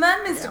gentlemen,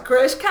 Mr.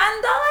 Krish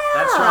Kandiah.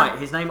 That's right.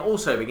 His name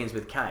also begins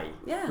with K.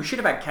 Yeah. We should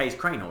have had K's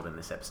Cranord in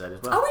this episode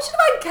as well. Oh, we should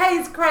have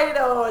had K's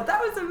Cranord.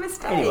 That was a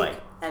mistake.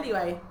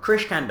 Anyway.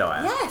 Krish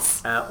Kandiah.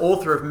 Yes.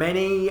 Author of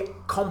many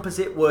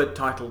composite word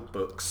titled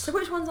books. So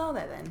which ones are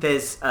there then?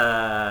 There's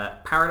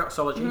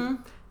Paradoxology. Mm-hmm.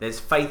 There's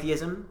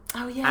Faithism.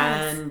 Oh, yes.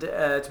 And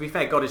to be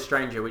fair, God is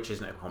Stranger, which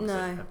isn't a composite.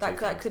 No,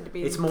 that could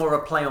be. It's more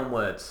a play on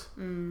words.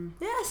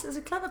 Yes, it's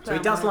a clever play. So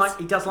he does like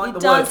the wordplay. He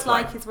does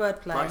like his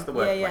wordplay. Likes the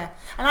wordplay. Yeah.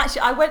 And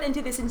actually, I went and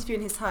did this interview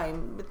in his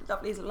home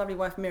with his lovely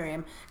wife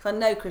Miriam, because I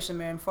know Krish and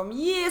Miriam from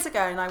years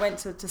ago, and I went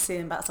to see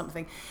him about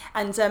something.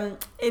 And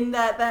in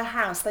their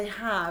house, they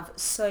have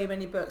so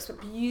many books, but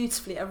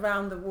beautifully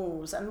around the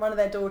walls. And one of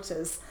their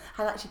daughters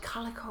had actually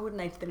colour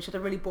coordinated them. She had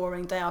a really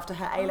boring day after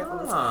her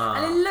A-levels,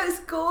 and it looks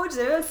gorgeous.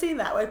 Have you ever seen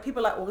that? Where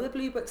people like all the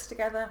blue books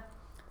together,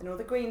 and all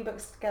the green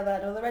books together,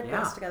 and all the red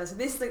books together. So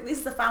this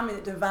is the family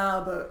that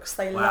devour books.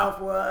 They love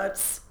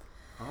words.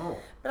 Oh.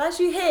 But as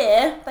you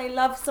hear, they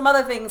love some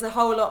other things a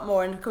whole lot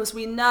more. And of course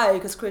we know,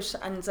 because Krish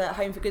and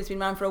Home for Good has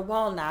been around for a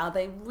while now,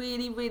 they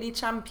really, really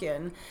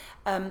champion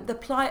the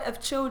plight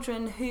of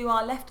children who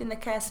are left in the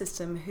care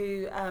system,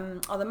 who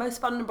are the most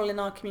vulnerable in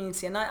our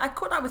community. And I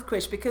caught that with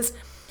Krish because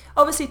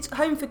obviously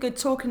Home for Good,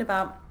 talking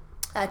about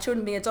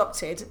children being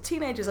adopted,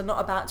 teenagers are not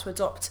about to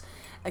adopt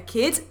a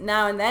kid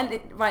now and then,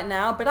 right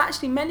now, but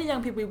actually many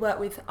young people we work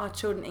with are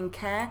children in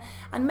care,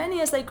 and many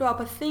as they grow up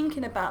are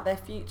thinking about their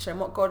future and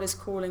what God is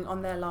calling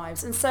on their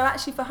lives. And so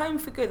actually for Home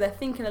for Good, they're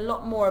thinking a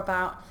lot more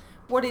about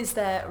what is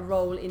their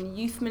role in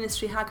youth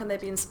ministry, how can they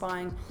be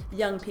inspiring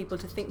young people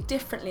to think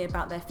differently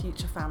about their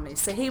future families.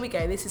 So here we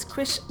go, this is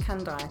Krish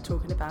Kandiah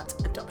talking about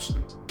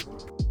adoption.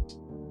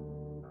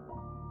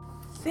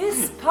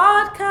 This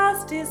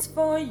podcast is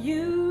for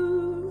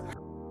you.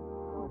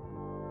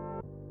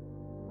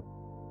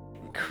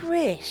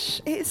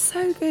 Krish, it's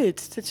so good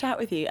to chat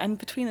with you, and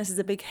between us is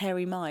a big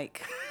hairy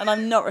mic, and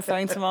I'm not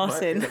referring to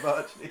Martin.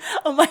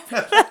 Oh my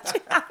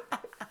God.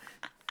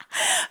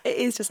 It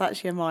is just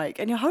actually a mic,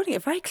 and you're holding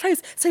it very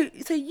close. So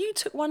you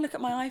took one look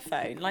at my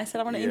iPhone, and I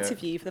said I want to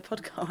interview you for the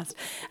podcast,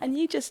 and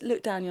you just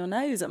looked down your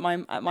nose at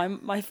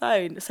my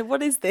phone. So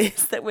what is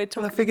this that we're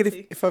talking? Well, I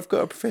figured if I've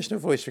got a professional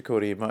voice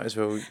recorder, you might as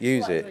well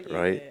use it,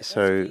 right?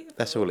 So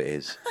that's all it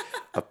is.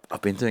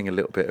 I've been doing a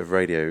little bit of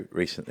radio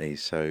recently,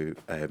 so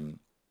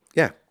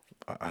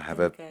I have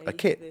a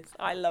kit.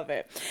 I love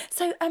it.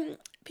 So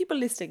people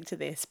listening to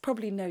this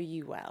probably know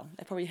you well.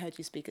 They probably heard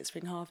you speak at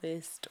Spring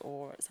Harvest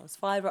or at Souls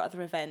 5 or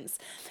other events.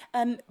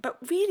 But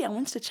really, I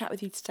wanted to chat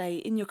with you today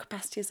in your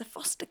capacity as a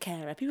foster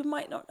carer. People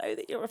might not know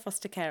that you're a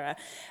foster carer.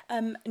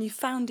 And you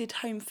founded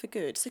Home for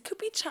Good. So could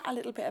we chat a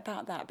little bit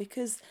about that?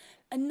 Because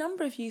a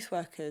number of youth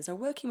workers are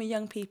working with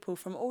young people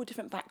from all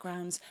different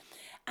backgrounds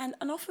and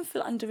often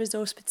feel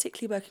under-resourced,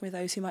 particularly working with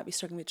those who might be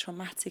struggling with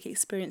traumatic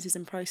experiences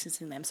and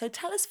processing them. So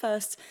tell us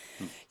first,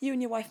 you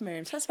and your wife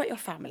Miriam, tell us about your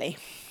family.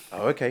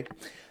 Oh, okay.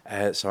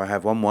 So I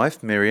have one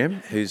wife, Miriam,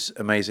 who's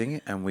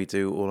amazing, and we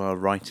do all our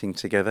writing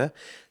together.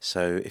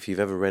 So if you've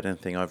ever read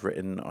anything I've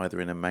written,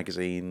 either in a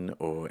magazine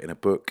or in a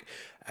book,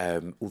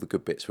 all the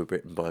good bits were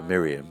written by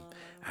Miriam.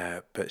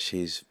 But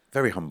she's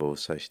very humble,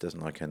 so she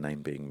doesn't like her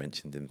name being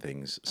mentioned in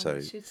things. So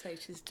I should say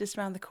she's just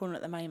around the corner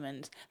at the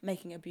moment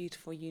making a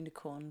beautiful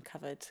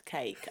unicorn-covered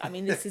cake. I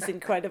mean, this is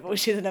incredible.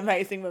 She's an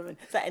amazing woman.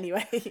 So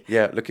anyway.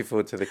 Yeah, looking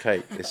forward to the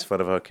cake. It's one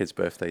of our kids'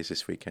 birthdays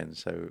this weekend,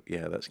 so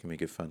yeah, that's going to be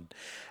good fun.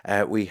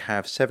 We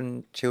have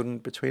 7 children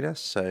between us,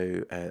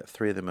 so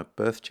 3 of them are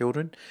birth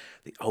children.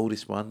 The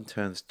oldest one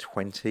turns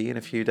 20 in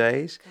a few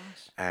days.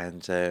 Gosh.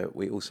 And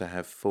we also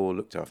have 4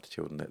 looked after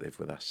children that live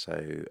with us.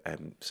 So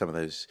some of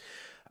those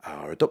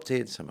are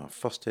adopted, some are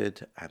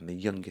fostered, and the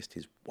youngest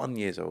is 1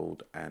 year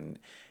old, and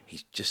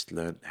he's just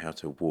learned how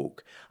to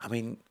walk. I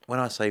mean, when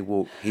I say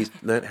walk, he's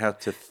learned how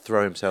to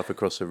throw himself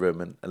across the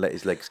room and let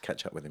his legs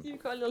catch up with him.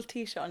 You've got a little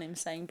T-shirt on him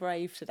saying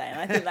 "brave" today, and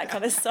I think that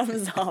kind of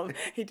sums up.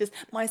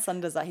 My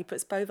son does that. He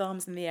puts both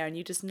arms in the air, and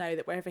you just know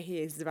that wherever he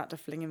is, he's about to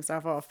fling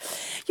himself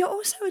off. You're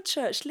also a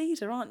church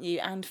leader, aren't you?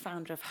 And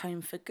founder of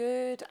Home for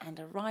Good, and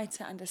a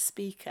writer and a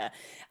speaker.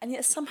 And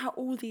yet somehow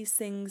all these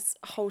things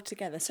hold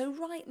together. So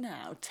right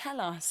now,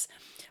 tell us,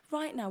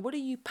 what are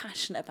you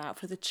passionate about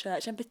for the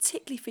church, and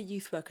particularly for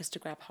youth workers to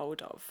grab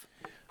hold of?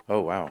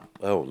 Oh, wow.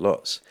 Oh,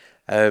 lots.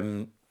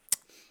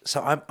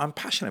 So I'm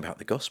passionate about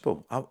the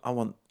gospel. I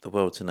want the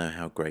world to know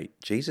how great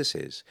Jesus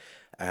is.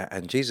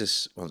 And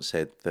Jesus once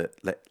said that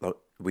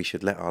we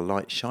should let our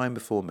light shine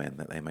before men,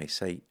 that they may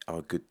see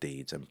our good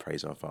deeds and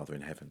praise our Father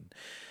in heaven.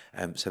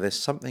 So there's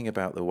something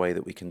about the way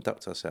that we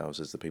conduct ourselves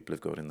as the people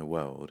of God in the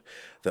world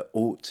that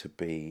ought to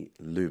be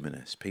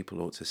luminous.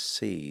 People ought to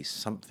see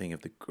something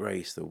of the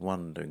grace, the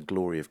wonder and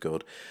glory of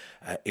God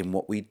in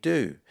what we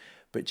do.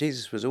 But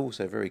Jesus was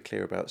also very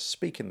clear about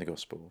speaking the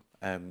gospel.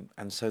 And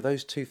so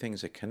those two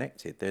things are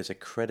connected. There's a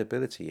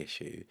credibility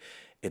issue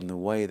in the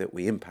way that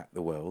we impact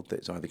the world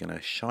that's either going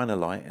to shine a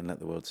light and let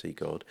the world see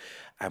God.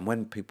 And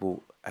when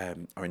people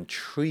are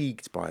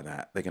intrigued by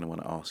that, they're going to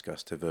want to ask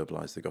us to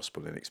verbalise the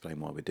gospel and explain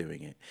why we're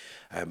doing it.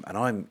 And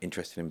I'm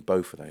interested in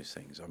both of those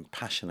things. I'm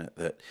passionate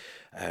that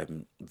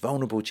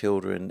vulnerable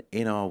children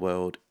in our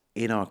world,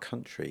 in our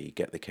country,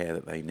 get the care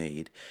that they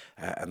need.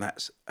 And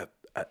that's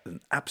an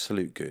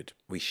absolute good.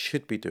 We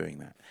should be doing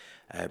that.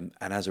 And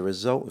as a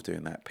result of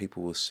doing that,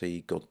 people will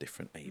see God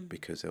differently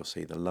because they'll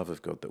see the love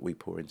of God that we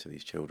pour into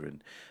these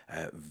children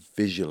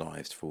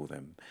visualised for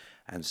them.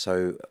 And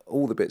so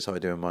all the bits I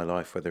do in my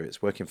life, whether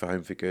it's working for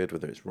Home for Good,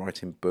 whether it's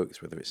writing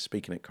books, whether it's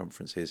speaking at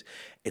conferences,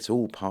 it's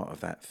all part of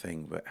that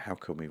thing. But how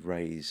can we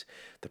raise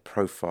the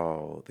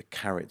profile, the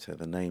character,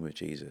 the name of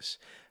Jesus?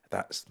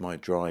 That's my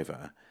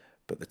driver.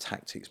 But the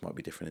tactics might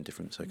be different in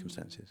different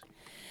circumstances.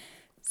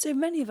 So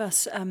many of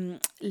us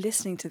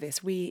listening to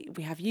this, we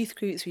have youth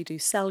groups, we do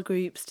cell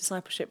groups,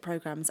 discipleship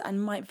programs,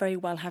 and might very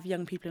well have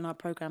young people in our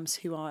programs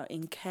who are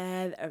in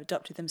care, are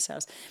adopted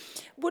themselves.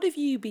 What have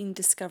you been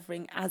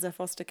discovering as a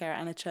foster carer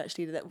and a church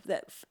leader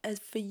that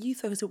for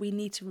youth workers that we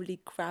need to really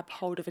grab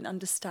hold of in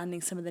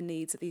understanding some of the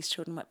needs that these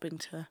children might bring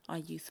to our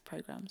youth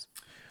programs?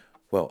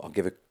 Well, I'll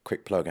give a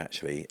quick plug,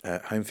 actually.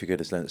 Home for Good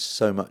has learnt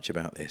so much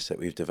about this that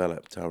we've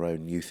developed our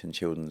own youth and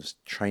children's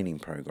training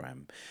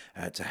programme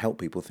to help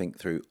people think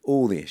through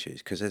all the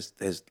issues, because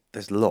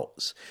there's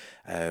lots,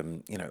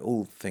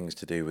 all things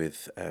to do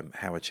with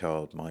how a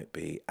child might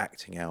be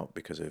acting out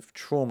because of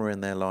trauma in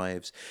their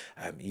lives,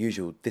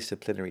 usual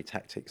disciplinary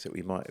tactics that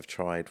we might have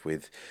tried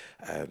with,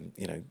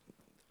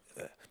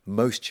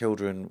 most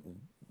children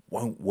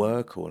won't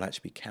work or will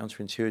actually be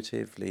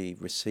counterintuitively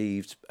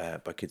received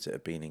by kids that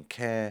have been in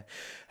care.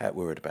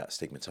 We're worried about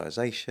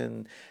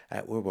stigmatisation.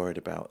 We're worried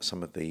about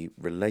some of the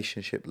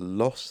relationship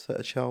loss that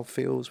a child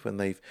feels when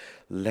they've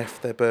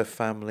left their birth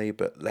family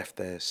but left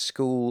their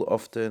school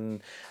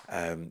often,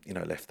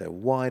 left their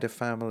wider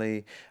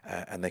family,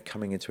 and they're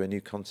coming into a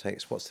new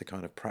context. What's the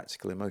kind of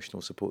practical,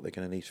 emotional support they're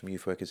going to need from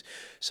youth workers?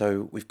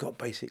 So we've got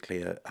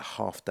basically a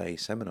half-day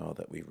seminar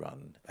that we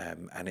run,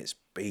 and it's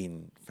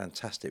been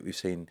fantastic. We've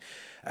seen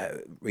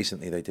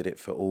recently they did it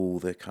for all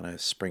the kind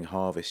of Spring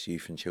Harvest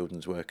youth and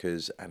children's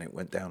workers, and it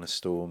went down a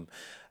storm.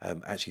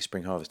 Actually,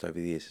 Spring Harvest over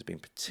the years has been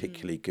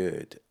particularly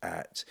good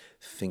at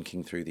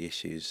thinking through the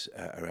issues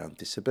around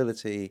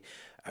disability.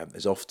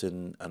 There's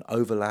often an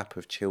overlap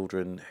of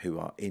children who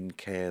are in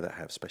care that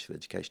have special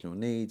educational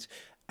needs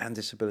and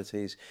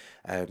disabilities,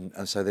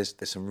 and so there's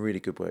some really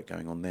good work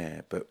going on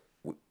there. But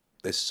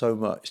there's so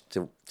much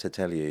to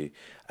tell you.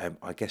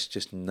 I guess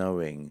just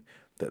knowing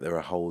that there are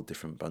a whole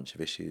different bunch of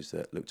issues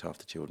that looked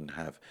after children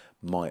have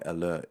might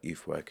alert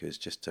youth workers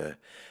just to,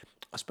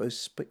 I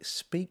suppose,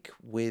 speak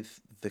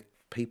with the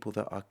people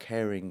that are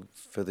caring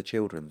for the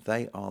children.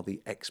 They are the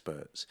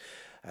experts.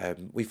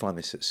 We find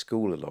this at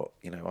school a lot.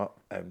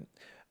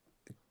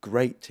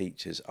 Great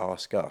teachers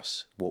ask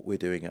us what we're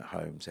doing at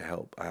home to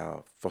help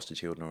our foster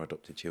children or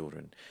adopted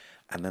children,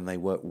 and then they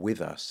work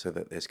with us so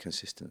that there's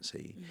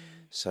consistency.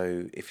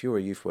 So if you're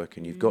a youth worker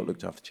and you've got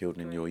looked after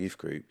children in your youth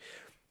group,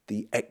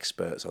 the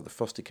experts are the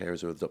foster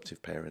carers or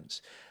adoptive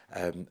parents,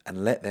 and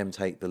let them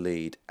take the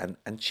lead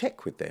and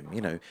check with them.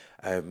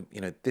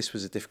 This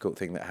was a difficult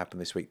thing that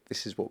happened this week.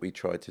 This is what we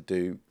tried to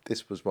do.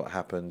 This was what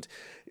happened.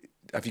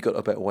 Have you got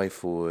a better way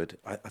forward?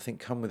 I think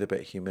come with a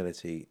bit of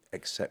humility,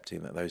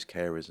 accepting that those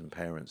carers and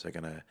parents are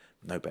going to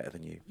know better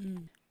than you.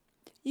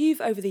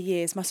 You've, over the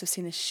years, must have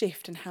seen a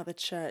shift in how the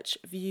church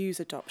views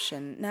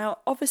adoption. Now,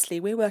 obviously,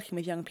 we're working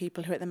with young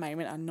people who at the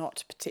moment are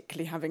not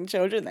particularly having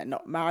children. They're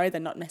not married.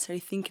 They're not necessarily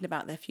thinking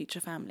about their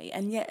future family.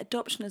 And yet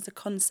adoption as a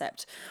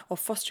concept or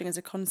fostering as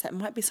a concept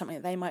might be something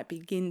that they might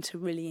begin to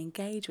really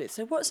engage with.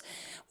 So what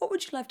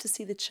would you love to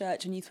see the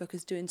church and youth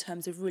workers do in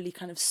terms of really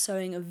kind of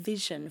sowing a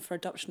vision for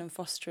adoption and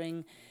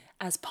fostering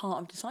as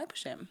part of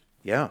discipleship?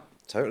 Yeah.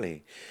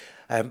 Totally.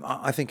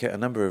 I think a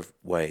number of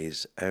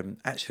ways.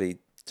 Actually,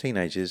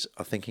 teenagers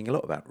are thinking a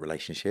lot about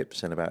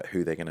relationships and about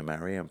who they're going to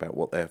marry and about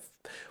what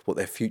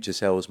their future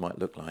selves might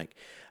look like.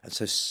 And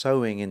so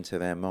sowing into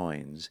their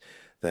minds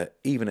that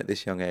even at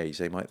this young age,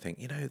 they might think,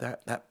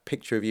 that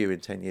picture of you in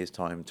 10 years'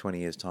 time, 20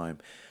 years' time,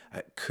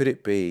 could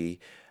it be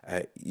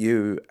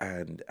you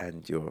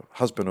and your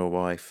husband or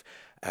wife,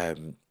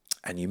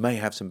 and you may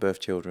have some birth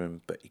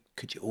children, but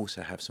could you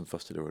also have some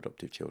fostered or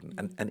adoptive children?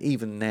 And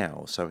even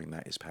now, sowing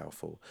that is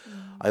powerful.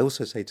 I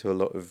also say to a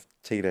lot of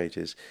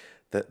teenagers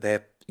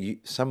that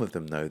some of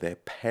them know their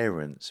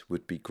parents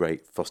would be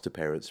great foster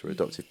parents or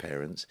adoptive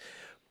parents,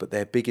 but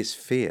their biggest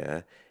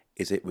fear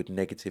is it would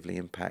negatively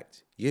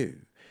impact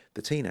you,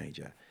 the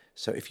teenager.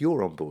 So if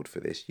you're on board for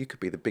this, you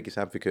could be the biggest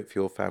advocate for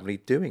your family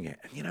doing it.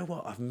 And you know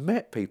what? I've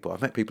met people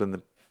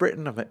in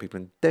Britain, I've met people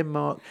in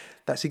Denmark.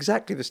 That's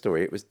exactly the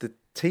story. It was the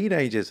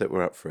teenagers that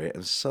were up for it,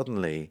 and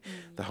suddenly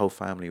the whole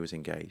family was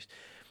engaged.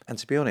 And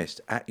to be honest,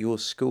 at your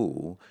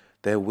school,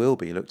 there will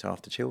be looked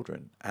after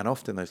children. And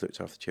often those looked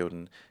after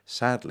children,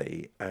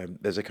 sadly,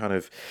 there's a kind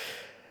of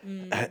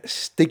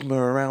stigma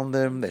around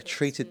them. They're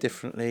treated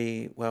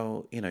differently.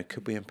 Well,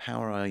 could we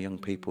empower our young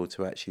people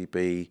to actually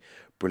be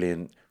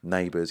brilliant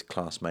neighbours,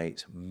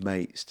 classmates,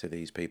 mates to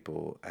these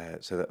people,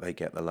 so that they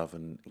get the love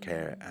and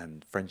care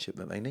and friendship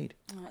that they need?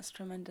 Oh, that's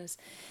tremendous.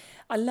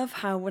 I love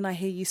how when I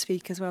hear you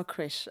speak as well,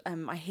 Krish,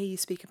 I hear you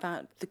speak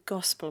about the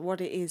gospel,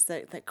 what it is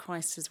that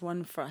Christ has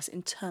won for us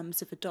in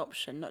terms of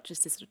adoption, not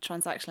just this sort of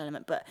transactional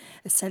element, but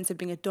a sense of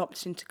being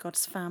adopted into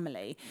God's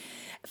family.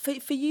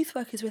 For youth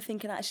workers, we're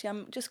thinking, actually,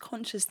 I'm just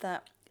conscious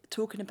that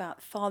talking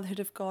about fatherhood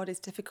of God is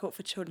difficult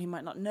for children who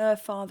might not know a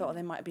father, or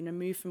they might have been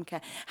removed from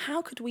care.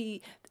 How could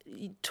we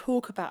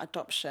talk about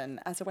adoption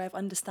as a way of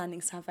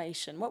understanding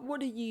salvation?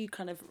 What are you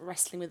kind of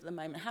wrestling with at the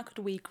moment? How could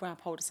we grab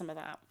hold of some of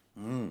that?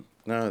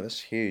 No,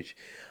 that's huge.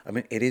 I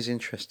mean, it is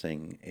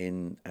interesting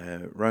in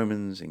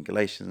Romans, in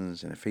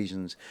Galatians, in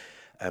Ephesians.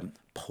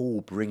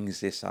 Paul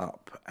brings this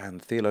up,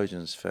 and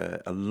theologians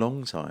for a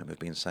long time have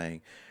been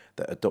saying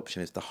that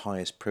adoption is the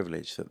highest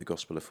privilege that the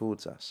gospel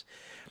affords us.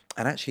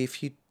 And actually,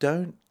 if you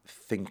don't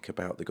think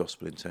about the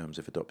gospel in terms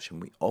of adoption,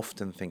 we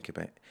often think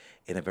about it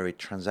in a very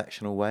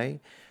transactional way.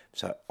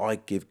 So I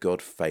give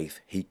God faith,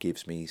 he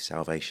gives me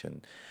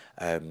salvation.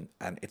 And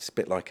it's a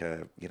bit like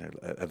a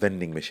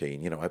vending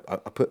machine. I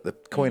put the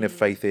coin of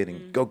faith in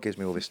and God gives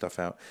me all this stuff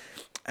out.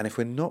 And if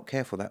we're not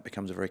careful, that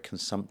becomes a very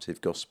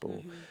consumptive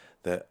gospel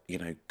that,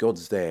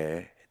 God's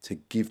there to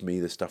give me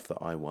the stuff that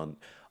I want.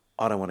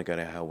 I don't want to go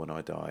to hell when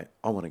I die.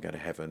 I want to go to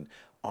heaven.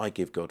 I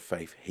give God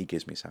faith. He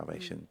gives me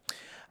salvation.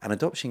 And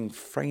adoption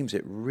frames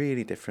it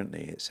really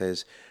differently. It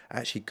says,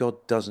 actually,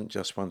 God doesn't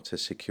just want to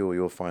secure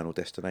your final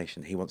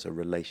destination. He wants a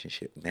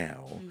relationship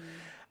now.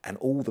 And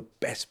all the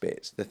best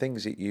bits, the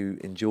things that you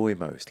enjoy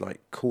most,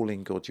 like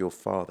calling God your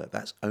Father,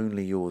 that's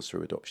only yours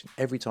through adoption.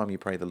 Every time you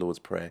pray the Lord's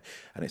Prayer,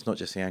 and it's not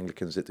just the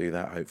Anglicans that do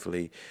that,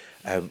 hopefully,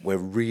 we're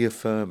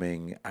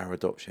reaffirming our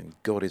adoption.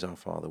 God is our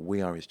Father.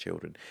 We are his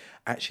children.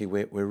 Actually,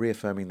 we're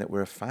reaffirming that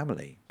we're a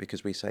family,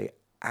 because we say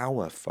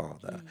our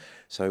Father.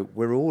 So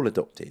we're all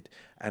adopted.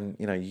 And,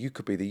 you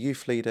could be the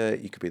youth leader,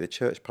 you could be the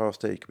church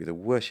pastor, you could be the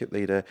worship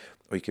leader,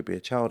 or you could be a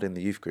child in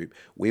the youth group.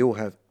 We all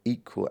have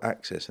equal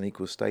access and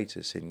equal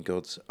status in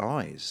God's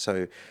eyes.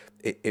 So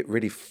it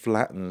really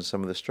flattens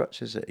some of the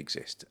structures that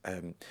exist.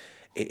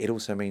 It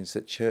also means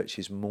that church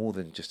is more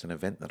than just an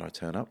event that I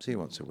turn up to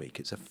once a week.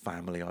 It's a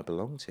family I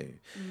belong to.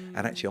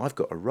 And actually, I've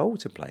got a role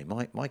to play.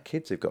 My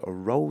kids have got a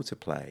role to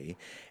play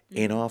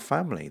in our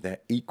family. They're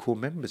equal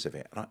members of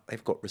it. And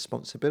they've got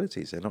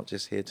responsibilities. They're not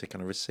just here to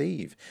kind of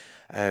receive.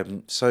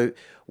 So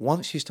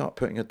once you start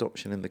putting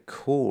adoption in the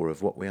core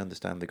of what we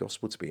understand the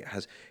gospel to be, it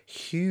has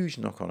huge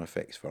knock-on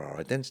effects for our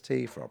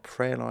identity, for our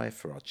prayer life,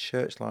 for our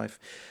church life.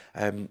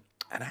 And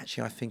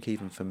actually, I think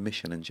even for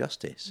mission and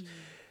justice.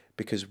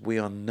 Because we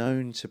are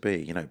known to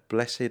be,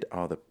 blessed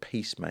are the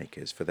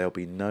peacemakers, for they'll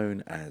be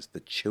known as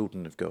the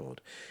children of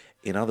God.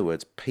 In other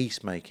words,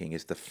 peacemaking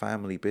is the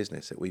family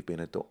business that we've been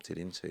adopted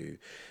into.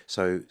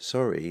 So,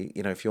 sorry,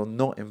 if you're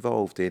not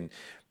involved in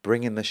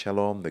bringing the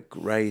shalom, the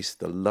grace,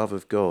 the love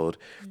of God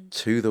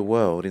to the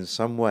world in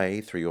some way,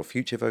 through your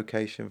future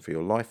vocation, for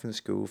your life in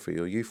school, for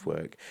your youth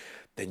work,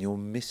 then you're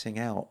missing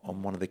out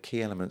on one of the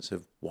key elements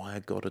of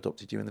why God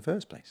adopted you in the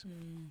first place.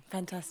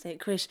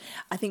 Fantastic. Krish,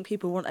 I think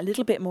people want a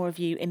little bit more of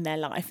you in their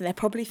life, and they're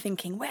probably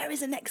thinking, where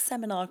is the next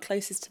seminar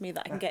closest to me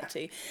that I can get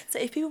to? So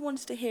if people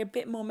wanted to hear a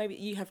bit more, maybe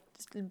you have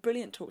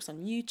brilliant talks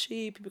on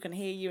YouTube, people can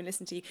hear you and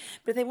listen to you,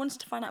 but if they wanted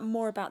to find out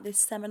more about this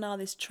seminar,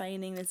 this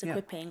training, this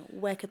equipping,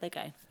 where could they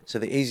go? So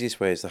the easiest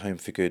way is the Home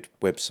for Good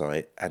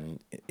website, and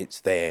it's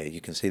there.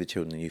 You can see the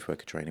children and youth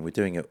worker training. We're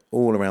doing it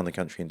all around the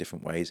country in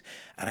different ways,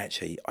 and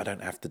actually I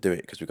don't have to do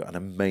it because we've got an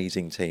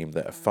amazing team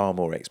that are far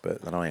more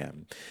expert than I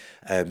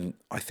am.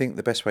 I think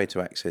the best way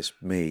to access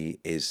me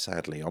is,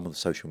 sadly, I'm on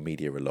social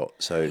media a lot.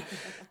 So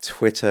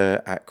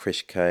Twitter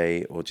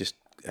 @KrishK, or just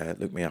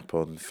look me up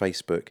on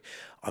Facebook.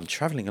 I'm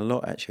travelling a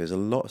lot, actually. There's a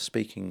lot of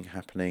speaking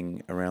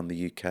happening around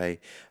the UK,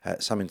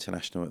 some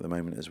international at the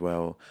moment as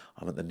well.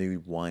 I'm at the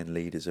New Wine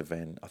Leaders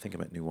event. I think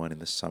I'm at New Wine in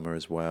the summer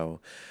as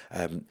well.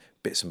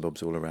 Bits and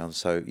bobs all around.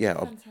 So, yeah,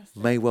 I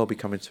may well be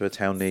coming to a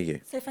town near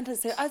you. So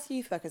fantastic. So as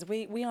youth workers,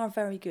 we are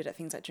very good at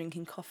things like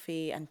drinking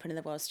coffee and putting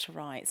the world to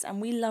rights. And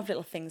we love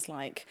little things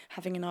like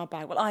having in our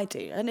bag, well, I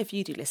do. I don't know if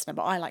you do, listener,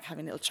 but I like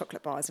having little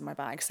chocolate bars in my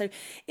bag. So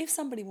if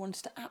somebody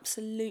wanted to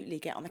absolutely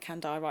get on the Can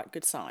Die Right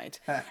good side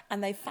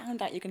and they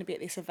found out you're going to be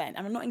at this event,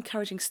 and I'm not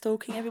encouraging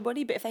stalking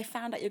everybody, but if they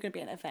found out you're going to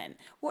be at an event,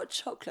 what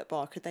chocolate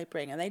bar could they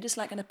bring? Are they just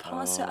like going to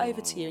pass it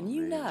over to you? And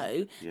you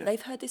know that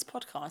they've heard this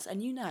podcast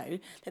and you know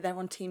that they're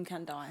on Team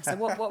Can Die. So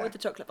what would the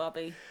chocolate bar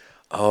be?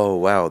 Oh,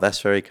 wow, that's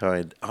very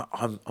kind.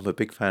 I'm a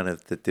big fan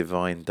of the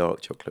Divine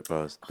Dark Chocolate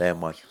bars. They're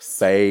my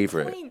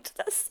favourite.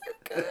 That's so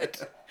good.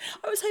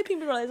 I was hoping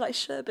for one of those like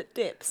sherbet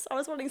dips. I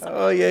was wanting something.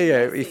 Oh,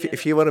 yeah.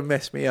 If you want to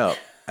mess me up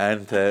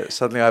and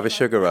suddenly I have a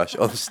sugar rush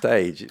on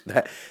stage,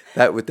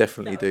 that would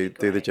definitely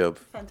do the job.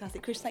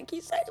 Fantastic. Chris, thank you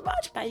so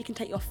much. Now you can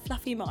take your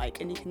fluffy mic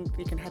and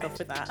you can head off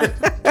with that.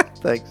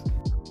 Thanks.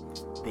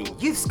 The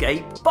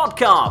Youthscape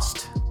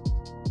Podcast.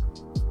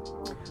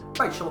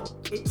 Rachel,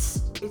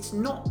 it's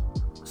not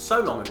so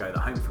long ago that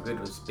Home for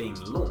Good was being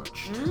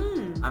launched.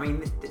 I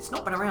mean, it's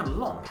not been around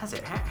long, has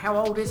it? How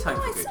old is Home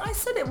for Good? I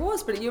said it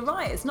was, but you're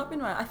right. It's not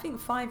been around. I think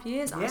 5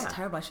 years. That's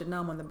terrible. I should know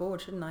I'm on the board,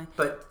 shouldn't I?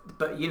 But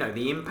you know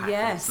the impact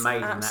that it's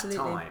made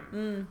absolutely.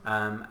 in that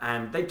time.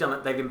 And they've done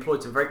it. They've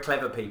employed some very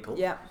clever people.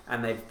 Yeah.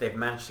 And they've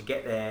managed to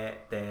get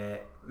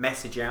their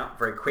message out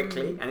very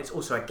quickly. And it's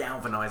also a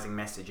galvanising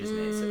message, isn't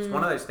it? So it's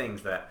one of those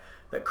things that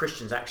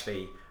Christians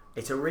actually.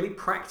 It's a really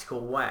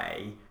practical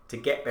way to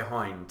get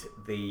behind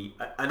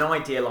an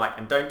idea like,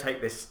 and don't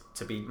take this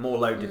to be more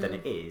loaded than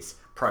it is,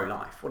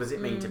 pro-life. What does it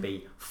mean to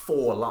be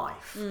for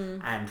life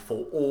and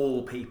for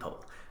all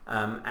people?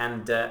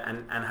 And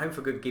Home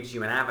for Good gives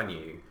you an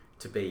avenue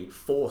to be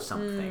for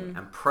something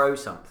and pro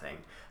something,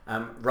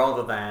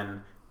 rather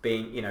than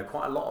being,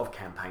 quite a lot of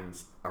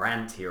campaigns are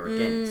anti or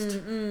against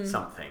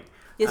something.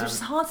 Yes, which is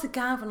hard to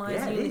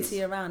galvanise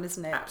unity around,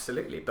 isn't it?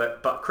 Absolutely,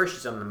 but Chris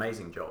has done an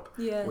amazing job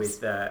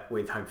with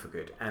Home for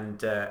Good,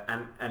 and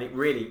it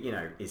really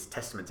is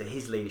testament to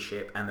his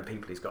leadership and the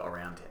people he's got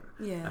around him.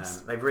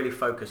 Yes, they've really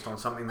focused on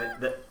something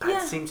that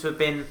perhaps seems to have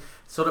been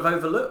sort of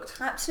overlooked.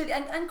 Absolutely,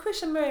 and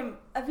Chris and Miriam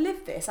have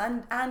lived this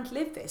and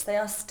lived this. They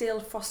are still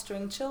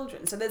fostering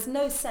children, so there's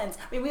no sense.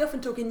 I mean, we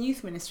often talk in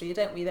youth ministry,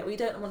 don't we, that we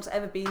don't want to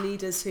ever be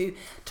leaders who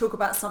talk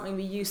about something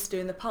we used to do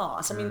in the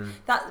past. I mean,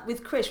 that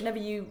with Chris, whenever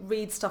you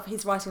read stuff,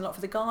 he's writing a lot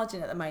for The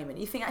Guardian at the moment,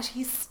 you think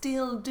actually he's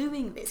still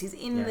doing this. He's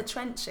in the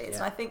trenches,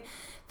 and I think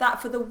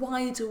that for the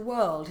wider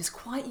world is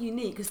quite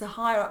unique, because the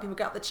higher up people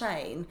get up the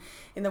chain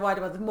in the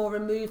wider world, the more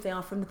removed they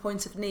are from the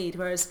point of need,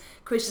 whereas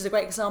Chris is a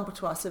great example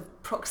to us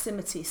of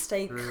proximity,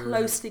 stay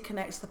closely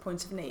connected to the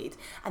point of need,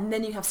 and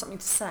then you have something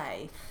to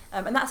say.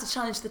 And that's a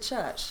challenge to the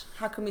church.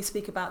 How can we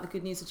speak about the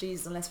good news of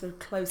Jesus unless we're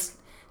close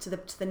to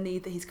the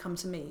need that he's come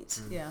to meet?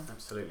 Yeah,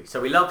 absolutely.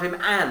 So we love him,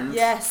 and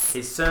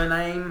his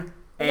surname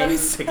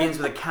begins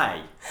with a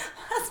K.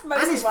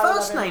 And his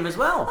first name as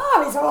well.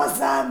 Oh, he's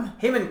awesome.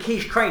 Him and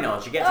Keish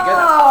Craynard should get together.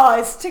 Oh,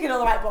 it's ticking all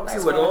the right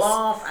boxes. They would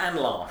laugh and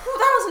laugh. Oh,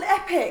 that was an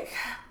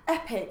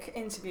epic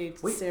interview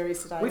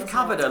series today. We've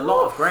covered a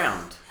lot of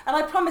ground. And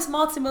I promise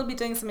Martin will be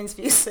doing some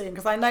interviews soon,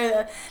 because I know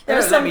that there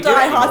are some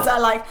diehards that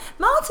are like,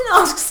 Martin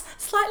asks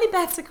slightly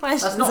better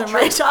questions than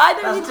Rachel.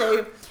 I know you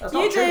do. That's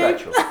not true,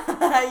 Rachel.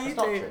 You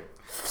do.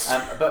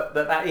 But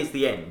that is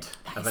the end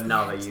of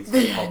another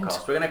Youthscape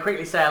podcast. We're going to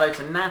quickly say hello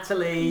to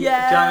Natalie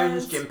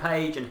Jones, Jim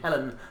Page and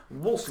Helen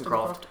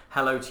Wollstonecroft.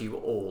 Hello to you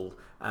all.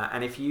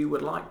 And if you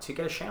would like to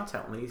get a shout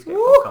out on the Youthscape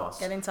podcast,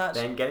 get in touch.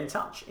 Then get in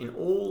touch in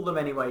all the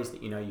many ways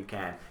that you know you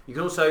can. You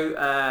can also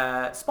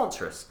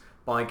sponsor us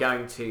by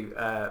going to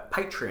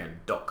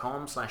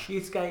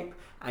patreon.com/Youthscape,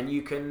 and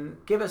you can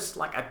give us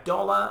like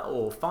 $1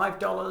 or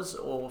 $5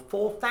 or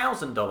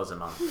 $4,000 a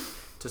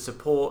month to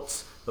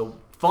support the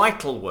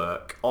vital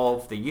work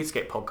of the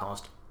Youthscape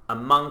podcast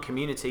among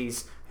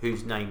communities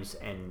whose names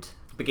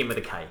begin with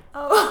a K.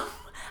 Oh,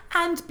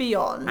 and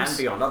beyond. And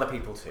beyond, other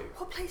people too.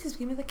 What places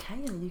begin with a K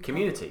in the UK?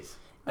 Communities.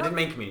 I didn't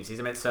mean communities,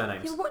 I meant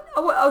surnames. Yeah,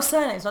 oh,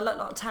 surnames,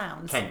 not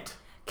towns. Kent.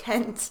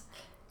 Kent,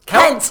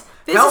 Help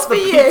this is for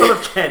you. Help the people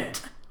of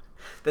Kent.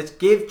 Let's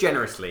give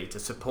generously to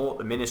support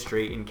the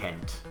ministry in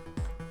Kent.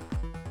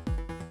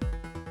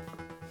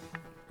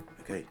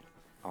 Okay,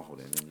 I'll hold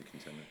it and then you can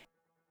send it.